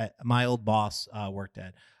my old boss worked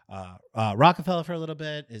at Rockefeller for a little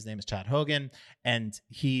bit. His name is Chad Hogan, and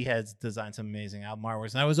he has designed some amazing album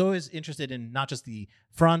artworks. And I was always interested in not just the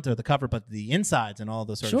front or the cover, but the insides and all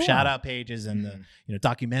the sort of shout out pages and the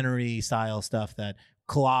documentary style stuff, that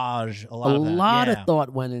collage. A lot of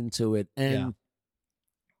thought went into it, and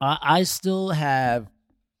I still have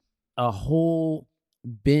a whole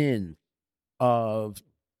bin of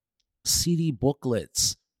CD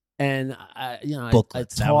booklets, and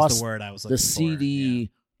booklets. I that was the word I was looking the CD.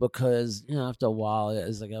 For. Because, after a while,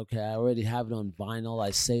 it's like, okay, I already have it on vinyl. I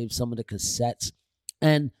saved some of the cassettes.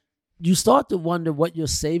 And you start to wonder what you're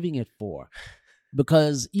saving it for.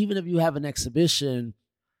 Because even if you have an exhibition,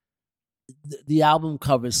 the album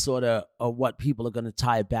covers sort of are what people are going to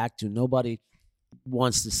tie it back to. Nobody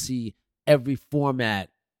wants to see every format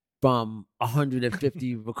from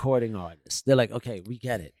 150 recording artists. They're like, okay, we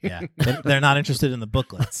get it. Yeah, they're not interested in the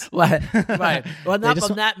booklets. Right. Well, not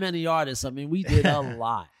from that many artists. I mean, we did a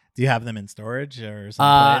lot. Do you have them in storage or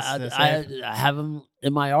something? I have them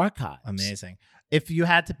in my archives. Amazing. If you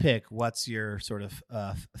had to pick, what's your sort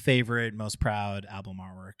of favorite, most proud album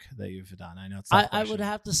artwork that you've done? I know it's I would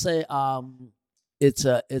have to say it's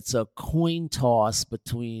a coin toss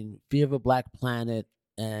between Fear of a Black Planet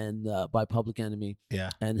and by Public Enemy,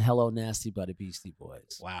 and Hello Nasty by the Beastie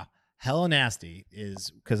Boys. Wow. Hello Nasty is,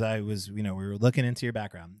 because I was, we were looking into your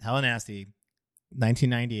background. Hello Nasty,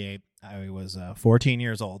 1998. I was 14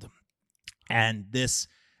 years old, and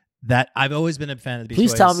that I've always been a fan of the Beach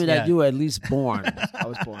Boys. Please tell me that you were at least born. I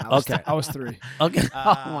was born. I was 3. Okay.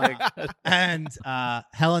 Oh my God. And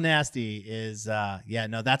Hello Nasty is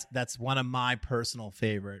that's one of my personal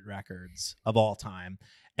favorite records of all time.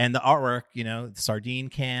 And the artwork, sardine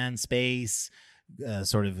can, space,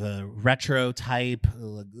 sort of a retro type.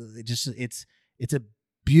 It's a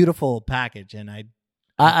beautiful package, and I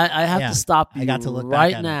have to stop you I got to look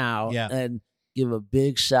right back at now it. and give a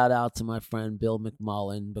big shout out to my friend Bill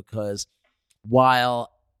McMullen, because while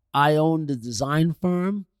I owned a design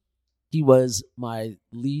firm, he was my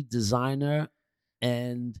lead designer,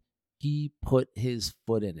 and he put his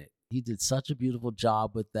foot in it. He did such a beautiful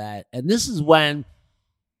job with that. And this is when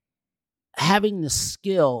having the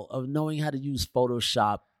skill of knowing how to use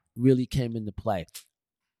Photoshop really came into play.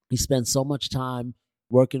 He spent so much time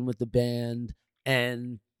working with the band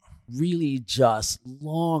and really just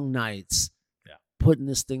long nights putting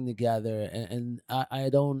this thing together. And I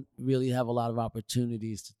don't really have a lot of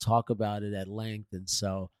opportunities to talk about it at length. And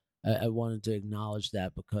so I wanted to acknowledge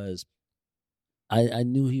that, because I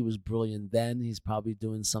knew he was brilliant then. He's probably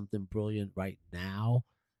doing something brilliant right now.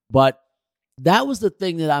 But that was the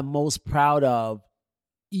thing that I'm most proud of,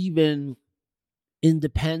 even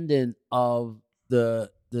independent of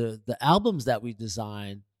the albums that we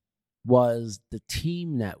designed, was the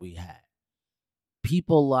team that we had.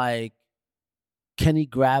 People like Kenny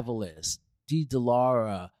Gravelis, Dee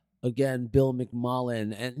DeLaura, again, Bill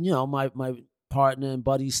McMullen, and my partner and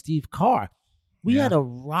buddy Steve Carr. We had a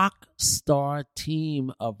rock star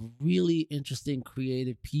team of really interesting,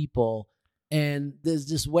 creative people, and there's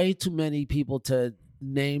just way too many people to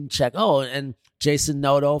name check. Oh, and Jason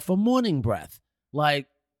Noto from Morning Breath. Like,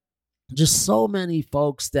 just so many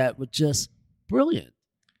folks that were just brilliant.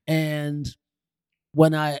 And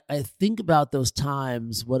when I think about those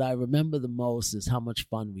times, what I remember the most is how much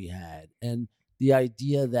fun we had, and the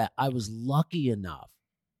idea that I was lucky enough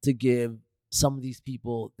to give some of these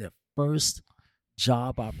people their first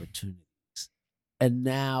job opportunities, and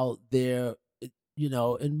now they're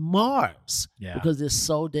in Mars because they're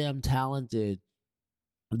so damn talented.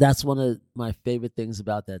 That's one of my favorite things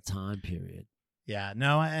about that time period. Yeah,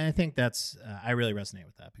 no, I think that's I really resonate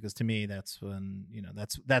with that, because to me that's when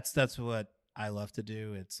that's what I love to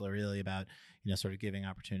do. It's really about, sort of giving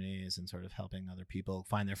opportunities and sort of helping other people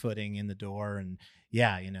find their footing in the door. And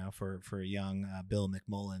for a young Bill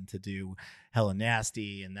McMullen to do Hello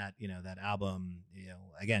Nasty, and that, that album,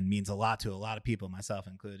 again, means a lot to a lot of people, myself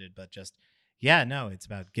included, but just, it's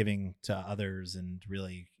about giving to others and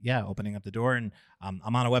really, opening up the door. And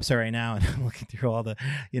I'm on a website right now, and I'm looking through all the,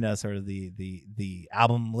 sort of the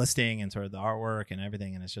album listing and sort of the artwork and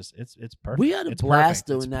everything. And it's just, it's perfect. We had a blast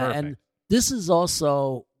doing that. And this is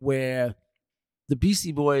also where the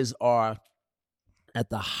Beastie Boys are at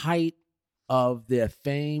the height of their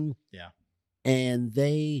fame. Yeah. And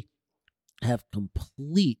they have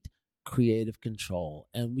complete creative control.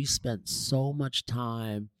 And we spent so much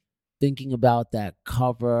time thinking about that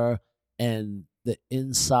cover and the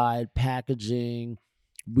inside packaging.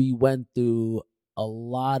 We went through a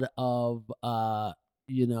lot of,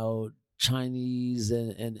 Chinese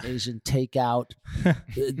and Asian takeout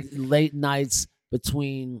late nights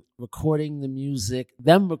between recording the music.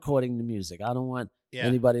 I don't want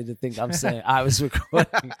anybody to think I'm saying I was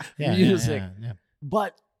recording music. Yeah.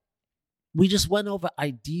 But we just went over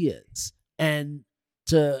ideas, and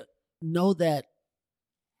to know that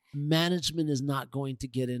management is not going to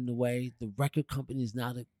get in the way, the record company is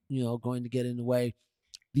not going to get in the way.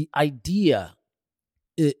 The idea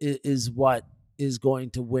is what is going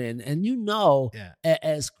to win. And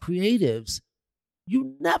as creatives,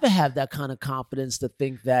 you never have that kind of confidence to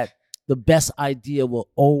think that the best idea will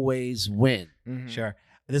always win. Mm-hmm. Sure.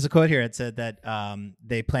 There's a quote here. It said that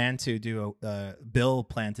they plan to do Bill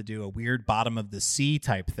planned to do a weird bottom of the sea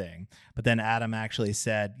type thing, but then Adam actually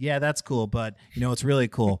said, "Yeah, that's cool, but it's really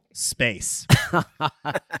cool, space."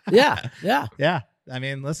 Yeah. I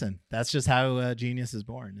mean, listen, that's just how genius is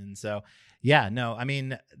born. And so,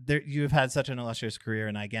 you've had such an illustrious career.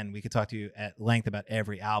 And again, we could talk to you at length about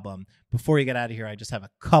every album. Before you get out of here, I just have a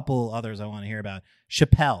couple others I want to hear about.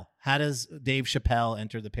 Chappelle. How does Dave Chappelle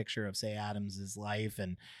enter the picture of Say Adams' life?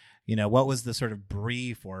 And, what was the sort of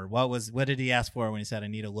brief, or what did he ask for when he said, "I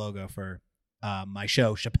need a logo for my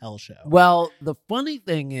show, Chappelle Show"? Well, the funny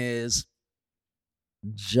thing is,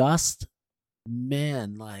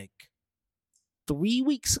 like 3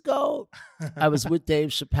 weeks ago, I was with Dave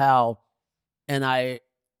Chappelle, and I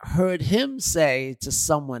heard him say to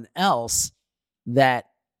someone else that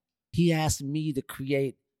he asked me to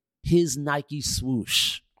create his Nike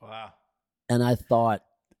swoosh. Wow. And I thought,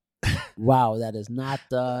 wow, that is not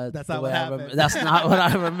that's not what happened. That's not what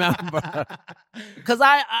I remember. Because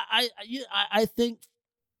I think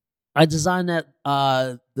I designed that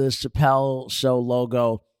the Chappelle Show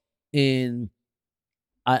logo in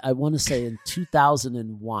I want to say in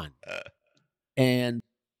 2001, and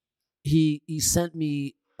he sent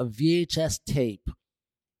me a VHS tape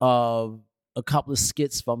of a couple of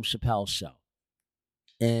skits from Chappelle's Show,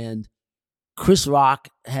 and Chris Rock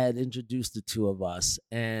had introduced the two of us,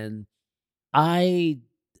 and I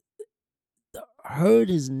heard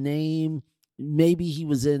his name. Maybe he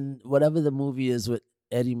was in whatever the movie is with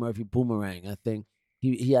Eddie Murphy, Boomerang. I think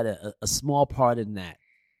he had a small part in that.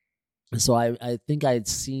 And so I think I had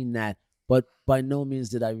seen that, but by no means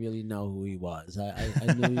did I really know who he was.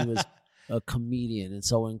 I knew he was a comedian. And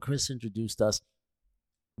so when Chris introduced us,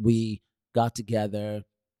 we got together,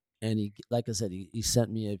 and he, like I said, he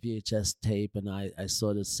sent me a VHS tape, and I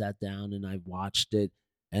sort of sat down and I watched it,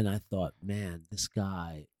 and I thought, man, this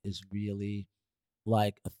guy is really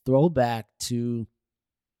like a throwback to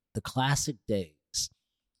the classic days.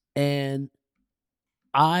 And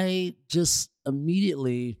I just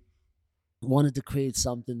immediately wanted to create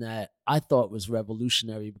something that I thought was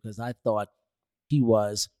revolutionary, because I thought he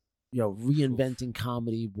was, reinventing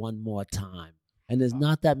comedy one more time. And there's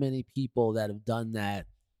not that many people that have done that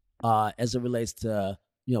as it relates to,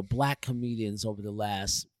 black comedians over the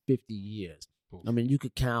last 50 years. I mean, you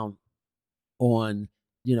could count on,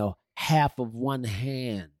 half of one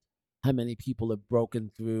hand how many people have broken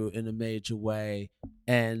through in a major way.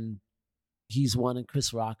 And he's one and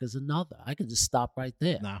Chris Rock is another. I could just stop right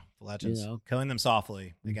there. No, legends. Killing Them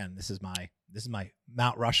Softly. Again, this is my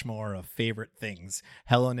Mount Rushmore of favorite things.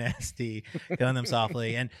 Hello Nasty, Killing Them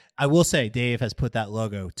Softly. And I will say, Dave has put that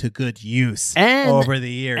logo to good use over the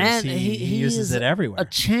years. And he uses it everywhere. A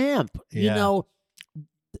champ. Yeah.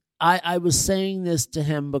 I was saying this to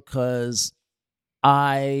him because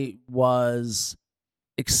I was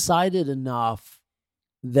excited enough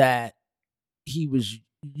that he was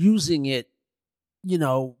using it,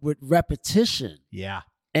 with repetition. Yeah.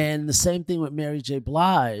 And the same thing with Mary J.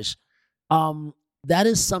 Blige. That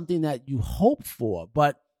is something that you hope for,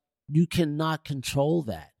 but you cannot control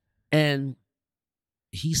that. And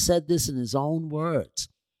he said this in his own words.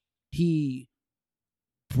 He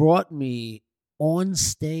brought me on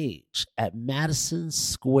stage at Madison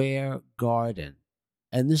Square Garden,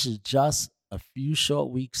 and this is just a few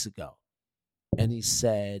short weeks ago. And he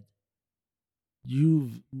said,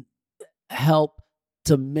 "You've helped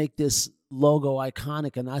to make this logo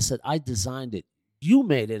iconic." And I said, "I designed it. You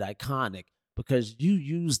made it iconic because you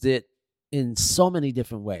used it in so many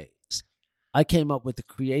different ways. I came up with the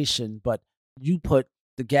creation, but you put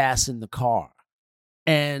the gas in the car."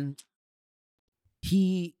 And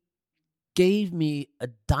he gave me a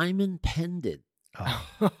diamond pendant.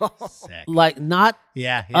 Oh, sick. Like not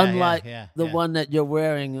unlike the yeah. one that you're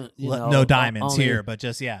wearing. No diamonds only, here, but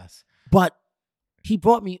just yes. But he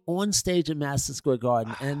brought me on stage at Madison Square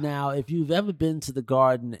Garden. And now, if you've ever been to the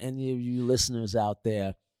Garden, any of you listeners out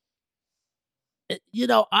there,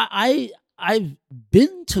 I've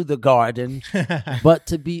been to the Garden, but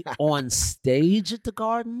to be on stage at the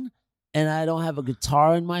Garden and I don't have a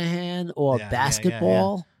guitar in my hand or a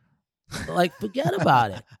basketball, like, forget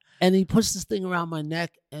about it. And he puts this thing around my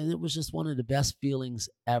neck, and it was just one of the best feelings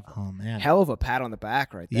ever. Oh, man. Hell of a pat on the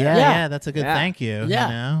back right there. Yeah, that's a good thank you.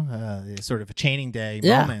 Yeah. Sort of a chaining day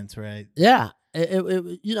moment, right? Yeah.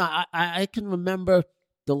 I can remember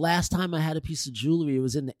the last time I had a piece of jewelry, it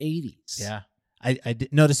was in the 80s. Yeah. I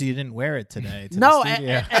did notice you didn't wear it today. No, and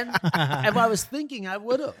if I was thinking, I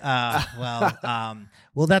would have.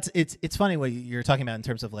 Well, it's funny what you're talking about in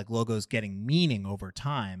terms of like logos getting meaning over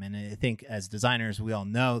time. And I think as designers, we all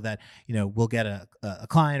know that, we'll get a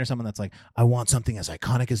client or someone that's like, I want something as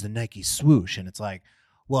iconic as the Nike swoosh. And it's like,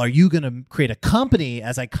 well, are you going to create a company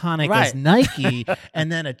as iconic as Nike, and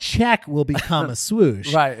then a check will become a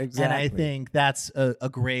swoosh? Right, exactly. And I think that's a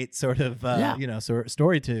great sort of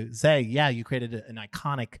story to say. Yeah, you created an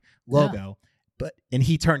iconic logo, and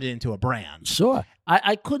he turned it into a brand. Sure,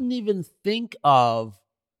 I couldn't even think of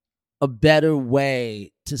a better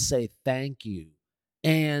way to say thank you,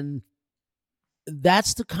 and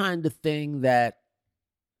that's the kind of thing that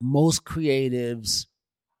most creatives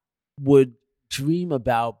would dream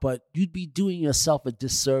about, but you'd be doing yourself a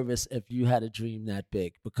disservice if you had a dream that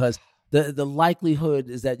big, because the likelihood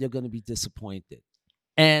is that you're going to be disappointed.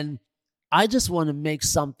 And I just want to make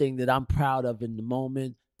something that I'm proud of in the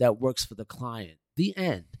moment that works for the client. The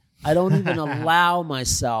end. I don't even allow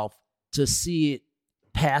myself to see it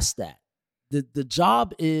past that. the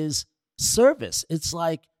job is service. It's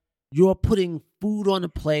like you're putting food on a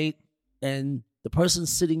plate and the person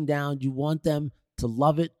sitting down, you want them to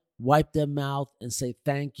love it, wipe their mouth and say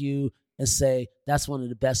thank you and say, that's one of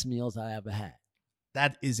the best meals I ever had.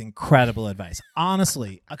 That is incredible advice.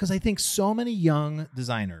 Honestly, because I think so many young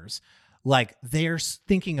designers, like they're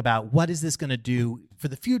thinking about what is this going to do for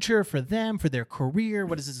the future, for them, for their career?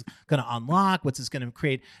 What is this going to unlock? What's this going to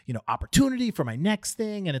create, opportunity for my next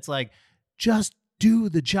thing? And it's like, just do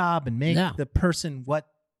the job and make the person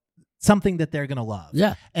something that they're going to love.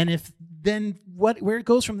 Yeah. And if then where it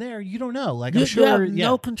goes from there, you don't know. Like, I'm you sure. have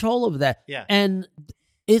no control over that. Yeah. And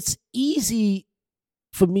it's easy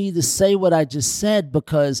for me to say what I just said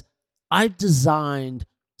because I've designed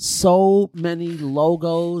so many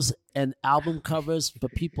logos and album covers for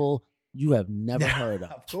people you have never heard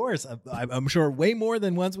of. Of course. I'm sure way more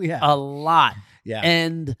than ones we have. A lot. Yeah.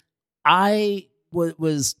 And I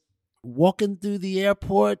was walking through the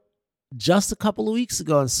airport just a couple of weeks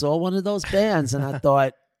ago and saw one of those bands and I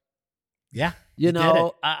thought, yeah,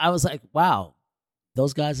 I was like, wow,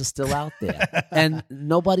 those guys are still out there. And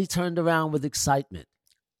nobody turned around with excitement.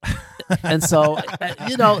 And so,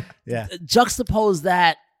 juxtapose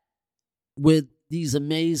that with these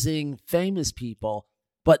amazing, famous people.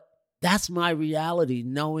 But that's my reality,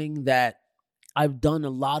 knowing that I've done a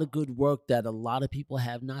lot of good work that a lot of people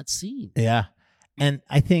have not seen. Yeah. And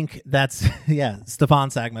I think that's, Stefan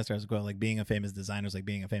Sagmeister has a quote, like being a famous designer is like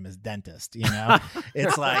being a famous dentist,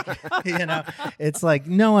 It's like, it's like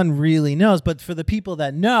no one really knows. But for the people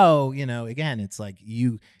that know, again, it's like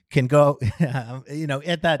you can go,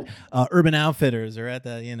 at that Urban Outfitters or at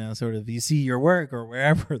the, sort of you see your work or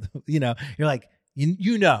wherever, you're like,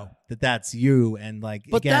 you know that's you. And like,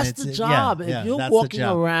 but again, that's the job. If you're walking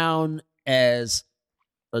around as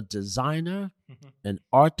a designer, an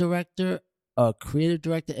art director, a creative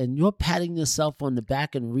director, and you're patting yourself on the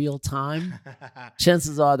back in real time,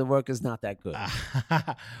 chances are the work is not that good.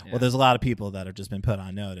 Well, there's a lot of people that have just been put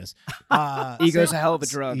on notice. Ego's a hell of a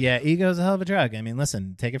drug. Yeah, ego's a hell of a drug. I mean,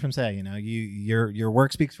 listen, take it from Say. Your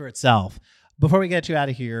work speaks for itself. Before we get you out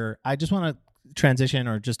of here, I just want to transition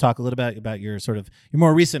or just talk a little bit about your sort of your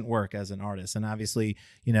more recent work as an artist. And obviously,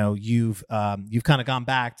 you've kind of gone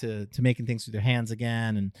back to making things with your hands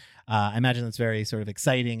again. And I imagine that's very sort of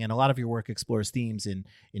exciting. And a lot of your work explores themes in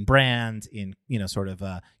brand, in, sort of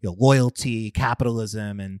loyalty,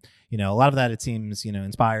 capitalism. And, a lot of that, it seems,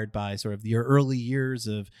 inspired by sort of your early years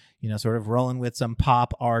of, sort of rolling with some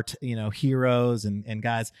pop art, heroes and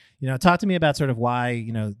guys. Talk to me about sort of why,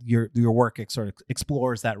 your work sort of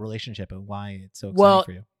explores that relationship and why it's so exciting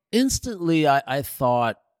for you. Instantly, I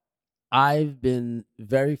thought I've been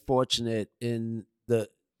very fortunate in the,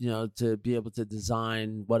 to be able to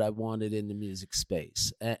design what I wanted in the music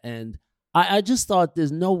space. And I just thought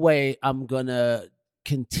there's no way I'm going to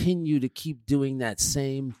continue to keep doing that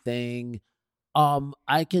same thing.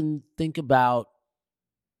 I can think about,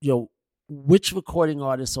 which recording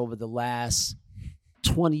artists over the last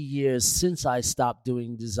 20 years since I stopped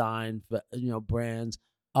doing design for, brands,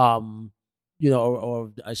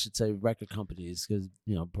 or I should say record companies, because,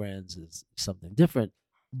 brands is something different.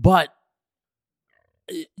 But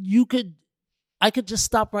I could just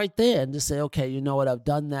stop right there and just say, okay, you know what, I've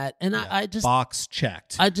done that. And I just box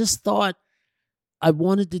checked. I just thought I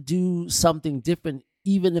wanted to do something different,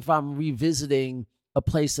 even if I'm revisiting a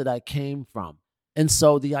place that I came from. And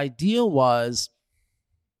so the idea was,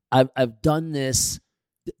 I've done this.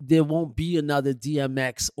 There won't be another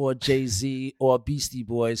DMX or Jay-Z or Beastie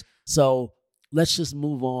Boys. So let's just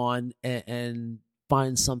move on and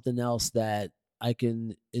find something else that I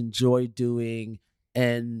can enjoy doing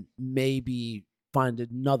and maybe find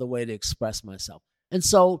another way to express myself. And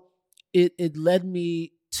so it led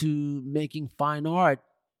me to making fine art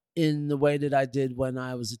in the way that I did when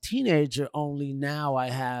I was a teenager, only now I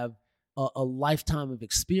have a lifetime of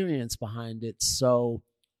experience behind it. So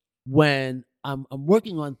when I'm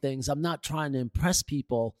working on things, I'm not trying to impress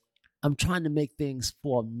people. I'm trying to make things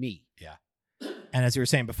for me. Yeah. And as you were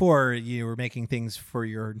saying before, you were making things for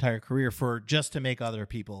your entire career for just to make other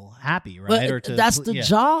people happy, right? But that's the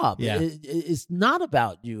job. Yeah. It's not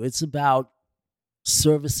about you. It's about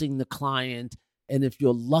servicing the client. And if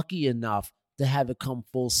you're lucky enough to have it come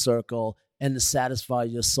full circle and to satisfy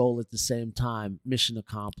your soul at the same time, mission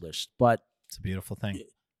accomplished. But it's a beautiful thing.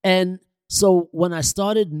 And so when I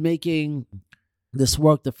started making this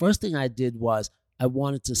work, the first thing I did was I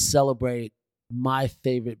wanted to celebrate my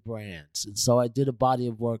favorite brands. And so I did a body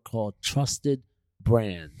of work called Trusted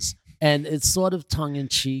Brands. And it's sort of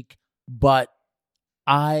tongue-in-cheek, but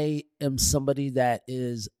I am somebody that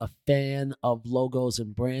is a fan of logos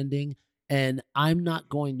and branding. And I'm not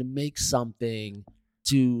going to make something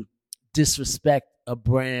to disrespect a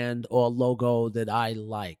brand or logo that I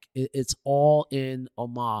like. It's all in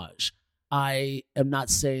homage. I am not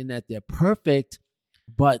saying that they're perfect,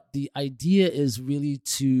 but the idea is really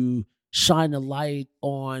to shine a light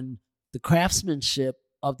on the craftsmanship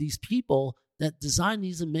of these people that design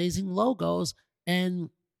these amazing logos, and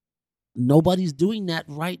nobody's doing that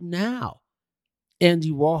right now.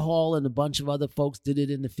 Andy Warhol and a bunch of other folks did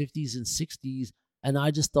it in the 50s and 60s, and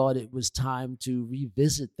I just thought it was time to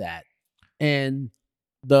revisit that. And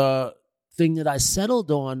the thing that I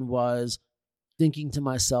settled on was thinking to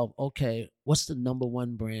myself, okay, what's the number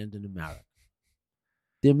one brand in America?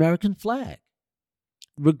 The American flag.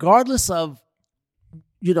 Regardless of,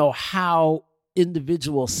 how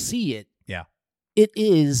individuals see it, it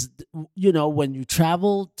is, when you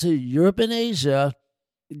travel to Europe and Asia,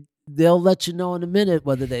 they'll let you know in a minute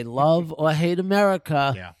whether they love or hate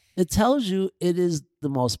America. Yeah. It tells you it is the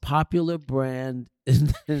most popular brand in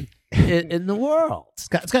the world. It's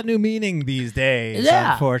got new meaning these days,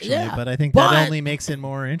 unfortunately. But I think that only makes it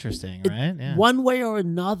more interesting, right? Yeah. One way or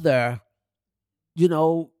another,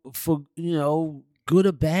 for good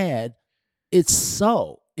or bad, it's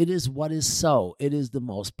so. It is what is so. It is the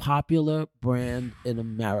most popular brand in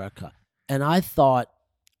America. And I thought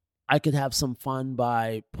I could have some fun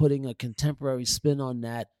by putting a contemporary spin on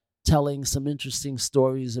that, telling some interesting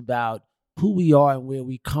stories about who we are and where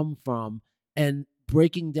we come from, and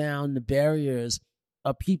breaking down the barriers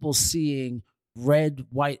of people seeing red,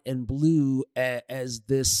 white, and blue as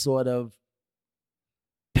this sort of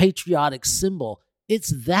patriotic symbol.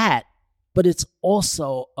 It's that, but it's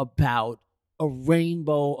also about a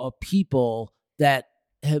rainbow of people that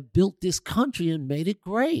have built this country and made it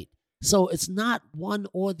great. So it's not one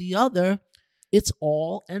or the other. It's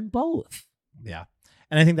all and both. Yeah.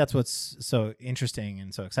 And I think that's what's so interesting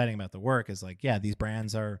and so exciting about the work is these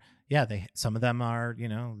brands are, some of them are,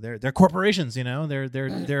 they're corporations, they're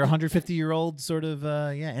 150-year-old sort of,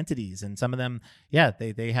 entities. And some of them,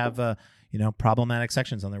 they have, problematic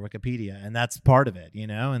sections on their Wikipedia, and that's part of it,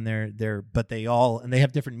 and they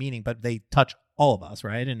have different meaning, but they touch all of us,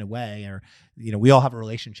 right? In a way, or, we all have a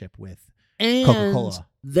relationship with Coca-Cola.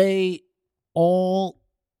 They all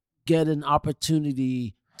get an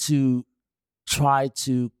opportunity to try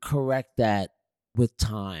to correct that with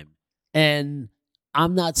time. And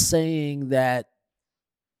I'm not saying that,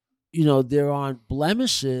 there aren't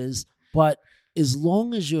blemishes, but as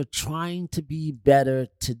long as you're trying to be better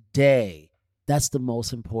today, that's the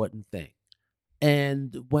most important thing.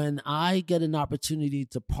 And when I get an opportunity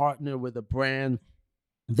to partner with a brand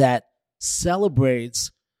that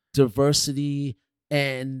celebrates diversity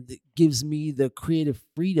and gives me the creative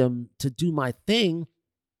freedom to do my thing,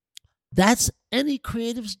 that's any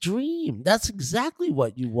creative's dream. That's exactly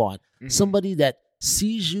what you want. Mm-hmm. Somebody that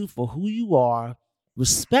sees you for who you are,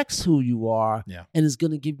 respects who you are, and is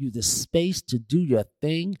going to give you the space to do your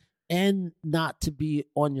thing and not to be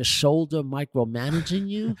on your shoulder micromanaging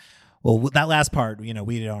you. Well, that last part, we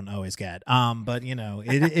don't always get. But,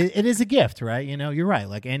 it is a gift, right? You're right.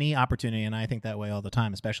 Like any opportunity, and I think that way all the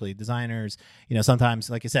time, especially designers, sometimes,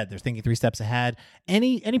 like you said, they're thinking 3 steps ahead.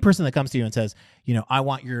 Any person that comes to you and says, I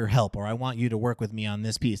want your help, or I want you to work with me on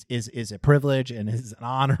this piece is a privilege and is an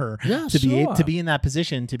honor to be in that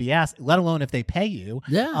position, to be asked, let alone if they pay you.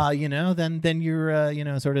 Then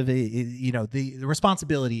you're, sort of the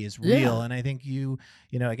responsibility is real. And I think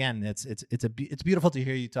again, it's beautiful to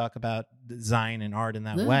hear you talk about design and art in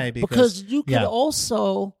that way, because you could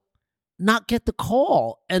also not get the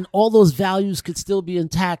call and all those values could still be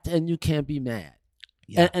intact and you can't be mad.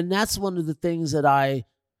 And that's one of the things that I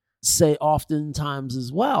say oftentimes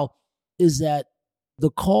as well, is that the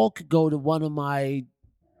call could go to one of my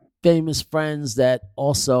famous friends that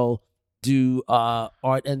also do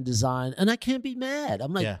art and design, and I can't be mad.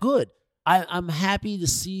 I'm like, good. I'm happy to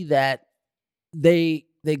see that they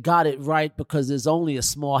got it right, because there's only a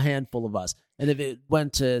small handful of us. And if it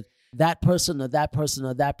went to that person or that person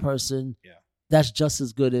or that person, that's just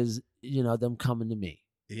as good as, them coming to me.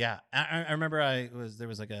 Yeah. I remember there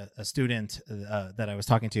was like a student that I was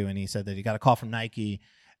talking to, and he said that he got a call from Nike,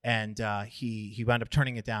 and he wound up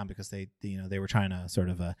turning it down because they were trying to sort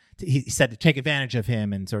of, he said to take advantage of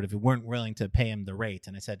him and sort of weren't willing to pay him the rate.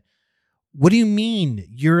 And I said, what do you mean?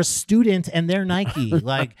 You're a student and they're Nike.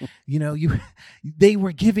 They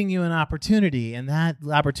were giving you an opportunity, and that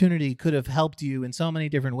opportunity could have helped you in so many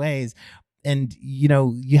different ways. And,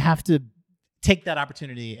 you have to take that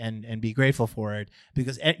opportunity and be grateful for it,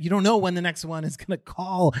 because you don't know when the next one is going to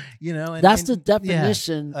call, and that's the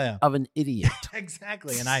definition of an idiot.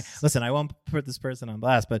 Exactly. And I won't put this person on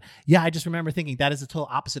blast, but I just remember thinking that is the total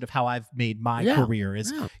opposite of how I've made my career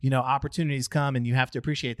is, opportunities come and you have to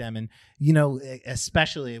appreciate them. And,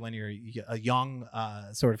 especially when you're a young,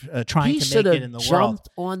 sort of trying to make it in the world. He should have jumped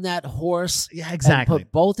on that horse. Yeah, exactly. And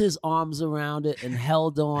put both his arms around it and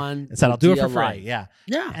held on. And said, I'll do it for free. Life. Yeah.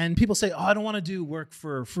 Yeah. And people say, I don't want to do work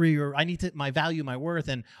for free, or I need to my value, my worth.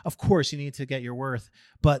 And of course you need to get your worth,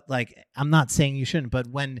 but like, I'm not saying you shouldn't, but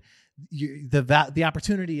when the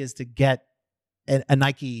opportunity is to get a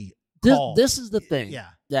Nike call. This is the thing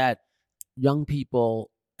that young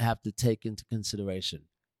people have to take into consideration.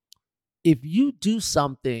 If you do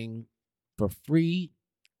something for free,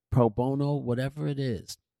 pro bono, whatever it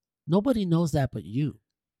is, nobody knows that but you.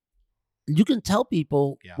 You can tell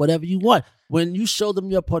people whatever you want. When you show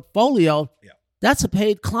them your portfolio, that's a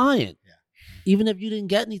paid client. Yeah. Even if you didn't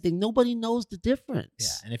get anything, nobody knows the difference.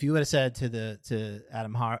 Yeah. And if you would have said to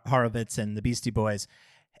Adam Horovitz and the Beastie Boys,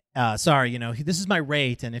 sorry, this is my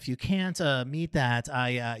rate, and if you can't meet that,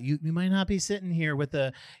 you might not be sitting here with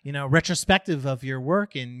a retrospective of your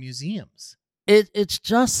work in museums. It's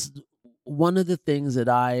just one of the things that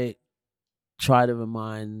I try to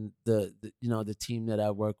remind the team that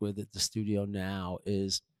I work with at the studio now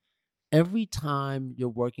is every time you're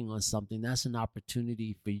working on something, that's an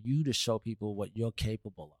opportunity for you to show people what you're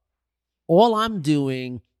capable of. All I'm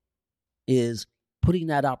doing is putting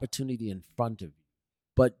that opportunity in front of you.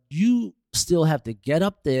 But you still have to get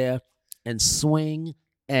up there and swing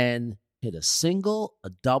and hit a single, a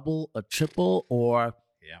double, a triple, or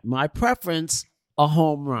my preference, a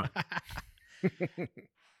home run.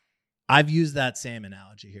 I've used that same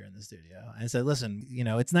analogy here in the studio. I said, listen,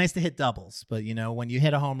 it's nice to hit doubles, but when you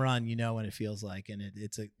hit a home run, you know what it feels like, and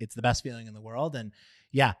it's the best feeling in the world. And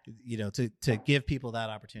to give people that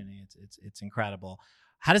opportunity, it's incredible.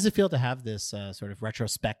 How does it feel to have this sort of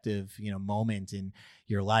retrospective, moment in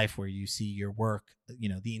your life where you see your work,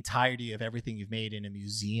 the entirety of everything you've made in a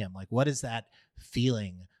museum? Like, what is that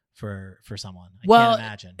feeling for someone? I can't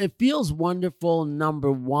imagine. It feels wonderful,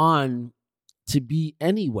 number one, to be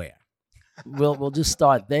anywhere. We'll just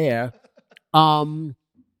start there. But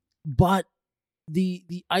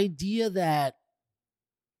the idea that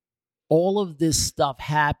all of this stuff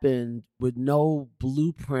happened with no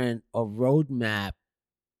blueprint or roadmap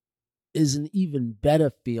is an even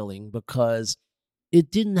better feeling, because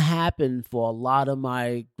it didn't happen for a lot of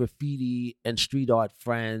my graffiti and street art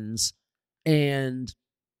friends. And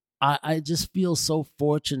I just feel so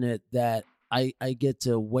fortunate that I get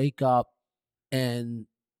to wake up and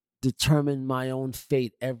determine my own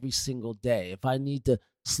fate every single day. If I need to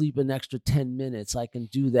sleep an extra 10 minutes, I can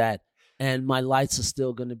do that, and my lights are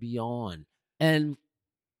still going to be on. And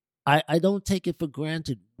I don't take it for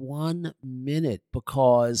granted 1 minute,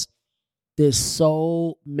 because there's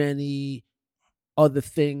so many other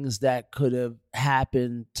things that could have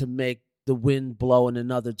happened to make the wind blow in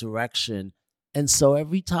another direction. And so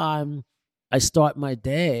every time I start my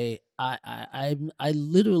day, I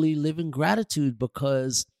literally live in gratitude,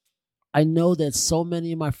 because I know that so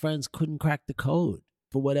many of my friends couldn't crack the code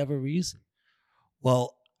for whatever reason.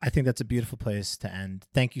 Well, I think that's a beautiful place to end.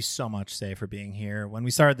 Thank you so much, Say, for being here. When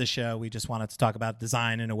we started the show, we just wanted to talk about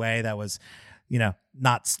design in a way that was,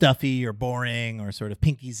 not stuffy or boring, or sort of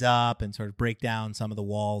pinkies up, and sort of break down some of the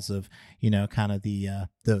walls of, kind of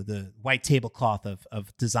the white tablecloth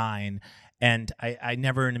of design. And I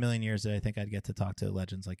never in a million years did I think I'd get to talk to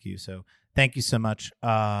legends like you. So thank you so much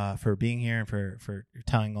for being here and for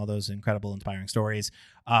telling all those incredible, inspiring stories.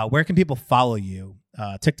 Where can people follow you?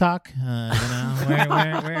 TikTok?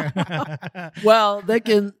 Where? Well, they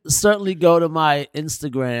can certainly go to my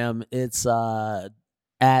Instagram. It's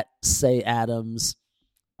at Say Adams,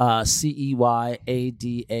 CEYADAMS.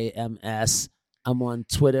 I'm on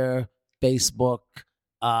Twitter, Facebook,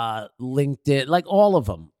 LinkedIn, like all of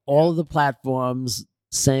them. All of the platforms,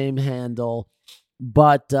 same handle.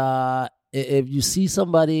 But if you see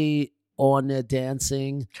somebody on there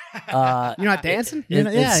dancing, you're not dancing?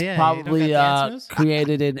 It's probably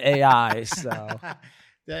created in AI. So,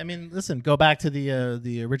 I mean, listen, go back to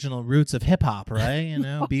the original roots of hip hop,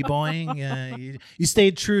 right? B-boying. You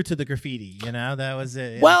stayed true to the graffiti. That was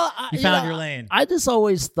it. Well, you found your lane. I just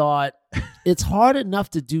always thought it's hard enough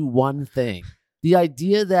to do one thing. The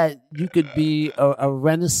idea that you could be a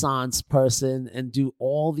Renaissance person and do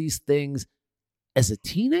all these things as a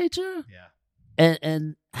teenager,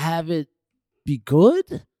 and have it be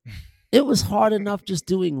good, it was hard enough just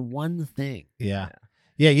doing one thing. Yeah.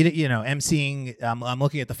 Yeah, emceeing. I'm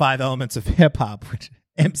looking at the 5 elements of hip hop, which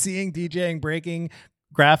MCing, DJing, breaking,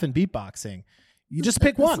 graph, and beatboxing. You just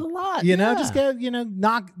pick one. That's a lot. You know, yeah. just go,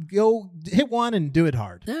 go hit one and do it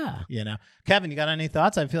hard. Yeah. You know, Kevin, you got any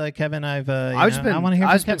thoughts? I feel like Kevin, I want to hear from I've just been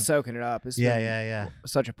Kevin. soaking it up. It's been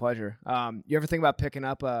such a pleasure. You ever think about picking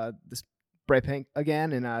up this spray paint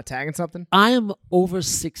again and tagging something? I am over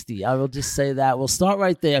 60. I will just say that. We'll start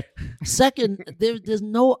right there. Second, there's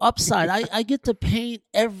no upside. I get to paint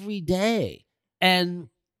every day. And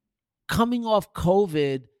coming off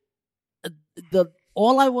COVID,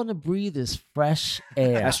 all I want to breathe is fresh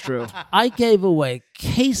air. That's true. I gave away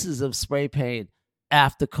cases of spray paint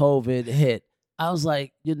after COVID hit. I was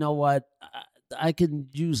like, you know what? I can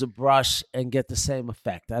use a brush and get the same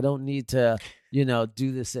effect. I don't need to,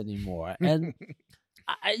 do this anymore. And,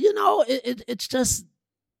 it's just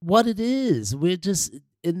what it is. We're just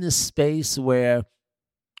in this space where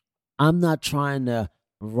I'm not trying to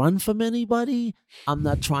run from anybody. I'm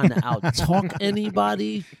not trying to out-talk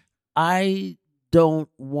anybody. I don't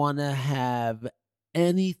want to have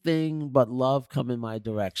anything but love come in my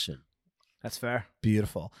direction. That's fair.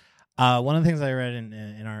 Beautiful. One of the things I read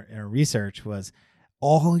in our research was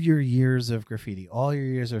all your years of graffiti, all your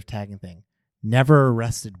years of tagging thing, never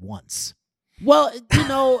arrested once. Well,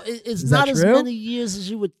 it's not as true? many years as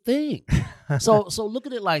you would think. So look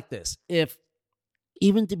at it like this. If,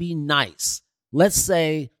 even to be nice, let's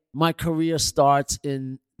say my career starts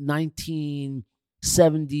in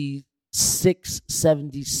 1976,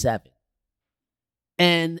 77,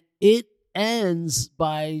 and it ends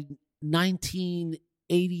by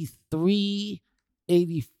 1983,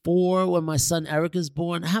 84, when my son Eric is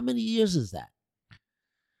born. How many years is that?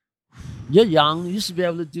 You're young. You should be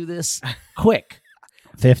able to do this quick.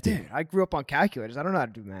 50. Dude, I grew up on calculators. I don't know how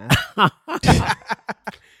to do math.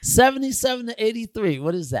 77 to 83.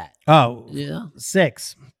 What is that? Oh, Yeah.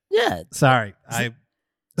 6. Yeah. Sorry.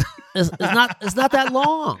 It's not that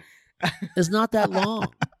long. It's not that long.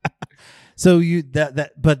 So you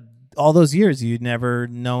but all those years you never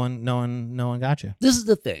no one got you. This is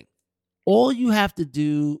the thing. All you have to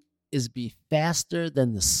do is be faster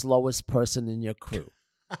than the slowest person in your crew.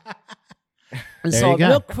 And There so you if go.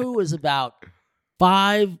 your crew is about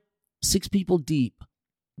 5-6 people deep,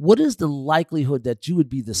 what is the likelihood that you would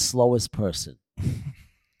be the slowest person?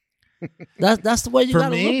 That's the way you For got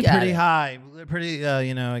to me, look at pretty it. high. Pretty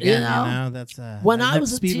that's When I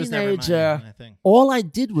was a teenager, all I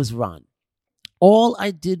did was run.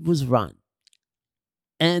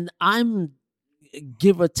 And I'm,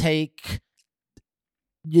 give or take,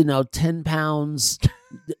 10 pounds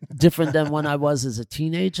different than when I was as a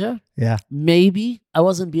teenager. Yeah. Maybe. I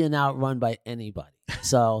wasn't being outrun by anybody.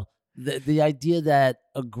 So the idea that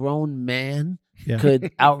a grown man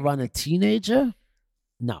could outrun a teenager,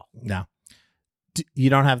 no.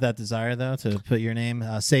 You don't have that desire though to put your name,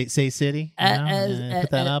 say city,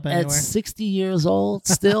 put that up anywhere. At 60 years old,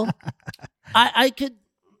 still, I could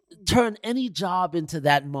turn any job into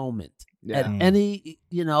that moment. Yeah. At any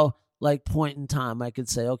point in time. I could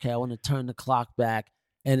say, okay, I want to turn the clock back,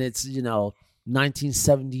 and it's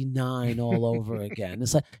 1979 all over again.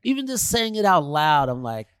 It's like, even just saying it out loud, I'm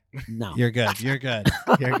like, no. You're good. Yeah.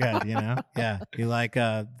 You like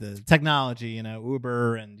the technology,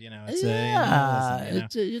 Uber, and it's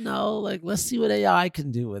like, let's see what AI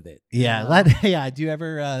can do with it. Yeah. Let AI. Do you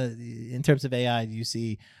ever, in terms of AI, do you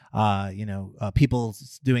see, people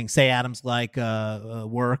doing Say Adams like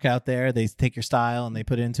work out there? They take your style and they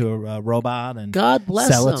put it into a robot and God bless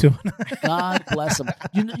sell them. it to them. God bless them.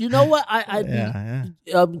 You know what?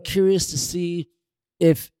 I'm curious to see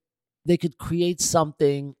if they could create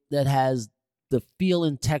something that has the feel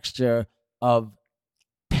and texture of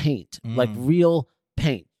paint, like real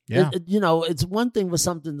paint. Yeah. It's one thing for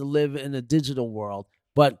something to live in a digital world,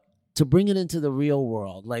 but to bring it into the real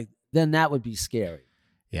world, then that would be scary.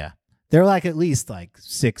 Yeah. They're at least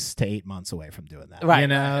 6 to 8 months away from doing that. Right.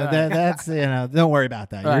 That's, don't worry about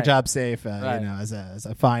that. Your Right. job's safe, as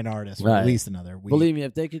a fine artist for at least another week. Believe me,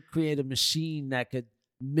 if they could create a machine that could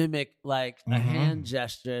mimic a hand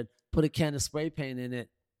gesture, put a can of spray paint in it,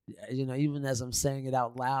 even as I'm saying it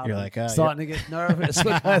out loud, You're I'm starting to get nervous.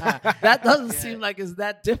 That doesn't seem like it's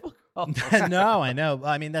that difficult. No, I know.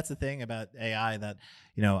 I mean, that's the thing about AI that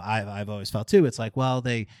I've always felt too. It's like, well,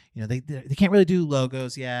 they can't really do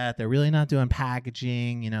logos yet. They're really not doing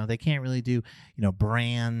packaging. They can't really do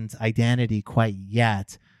brand identity quite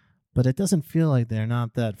yet. But it doesn't feel like they're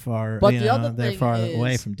not that far. But the other they're thing far is,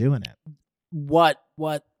 away from doing it. What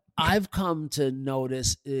I've come to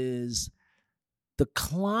notice is the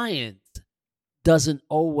client doesn't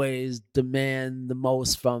always demand the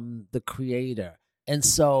most from the creator. And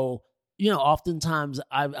so, oftentimes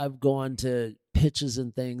I've gone to pitches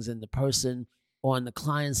and things, and the person on the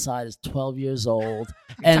client side is 12 years old,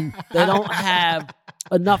 and they don't have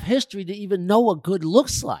enough history to even know what good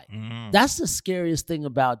looks like. That's the scariest thing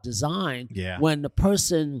about design. Yeah. When the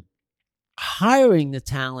person hiring the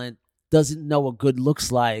talent doesn't know what good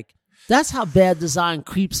looks like, that's how bad design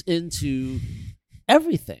creeps into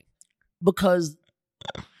everything. Because,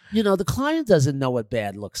 the client doesn't know what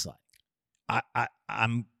bad looks like.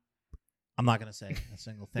 I'm not going to say a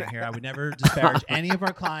single thing here. I would never disparage any of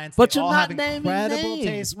our clients. But they you're all not have naming incredible names.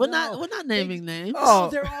 taste. We're not naming names. Oh,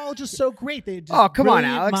 they're all just so great. They just come on, brilliant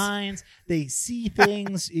Alex. minds. They see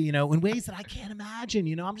things, in ways that I can't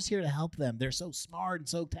imagine. I'm just here to help them. They're so smart and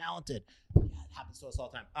so talented. Yeah, it happens to us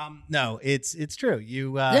all the time. No, it's true.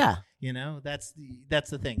 That's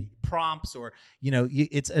the thing. Prompts or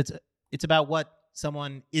it's about what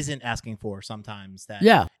someone isn't asking for sometimes.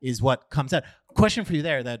 That is what comes out. Question for you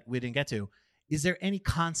there that we didn't get to. Is there any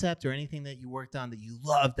concept or anything that you worked on that you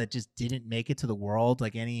loved that just didn't make it to the world?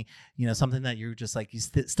 Like any, something that you're just like, you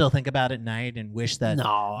still think about at night and wish that.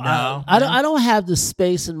 No. I don't have the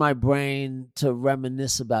space in my brain to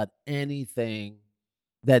reminisce about anything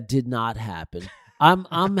that did not happen.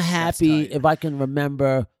 I'm happy if I can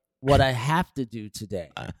remember what I have to do today.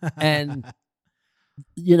 And,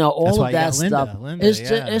 all of that stuff. Linda,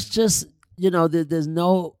 it's just, there's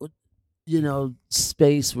no,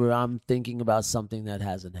 space where I'm thinking about something that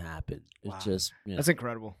hasn't happened. It's just, That's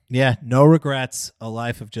incredible. Yeah. No regrets. A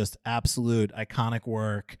life of just absolute iconic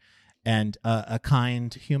work and a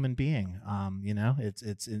kind human being.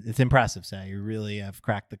 It's impressive, Say. You really have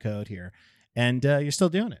cracked the code here, and you're still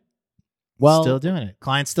doing it. Well, still doing it.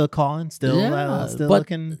 Clients still calling, still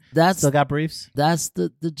looking. Still got briefs. That's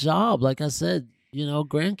the job. Like I said,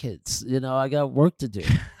 grandkids. I got work to do.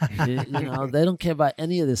 They don't care about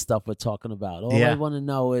any of this stuff we're talking about. All they want to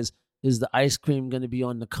know is the ice cream going to be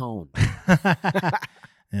on the cone?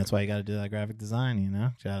 That's why you got to do that graphic design.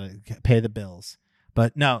 You got to pay the bills.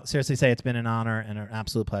 But no, seriously, Say, it's been an honor and an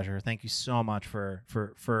absolute pleasure. Thank you so much for.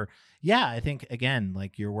 I think again,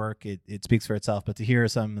 like your work, it speaks for itself. But to hear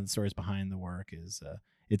some of the stories behind the work is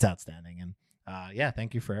it's outstanding. And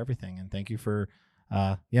thank you for everything, and thank you for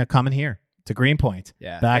coming here to Greenpoint.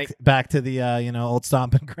 Yeah, back to the old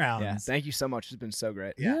stomping grounds. Yeah, thank you so much. It's been so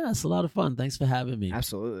great. Yeah, it's a lot of fun. Thanks for having me.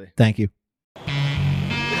 Absolutely. Thank you.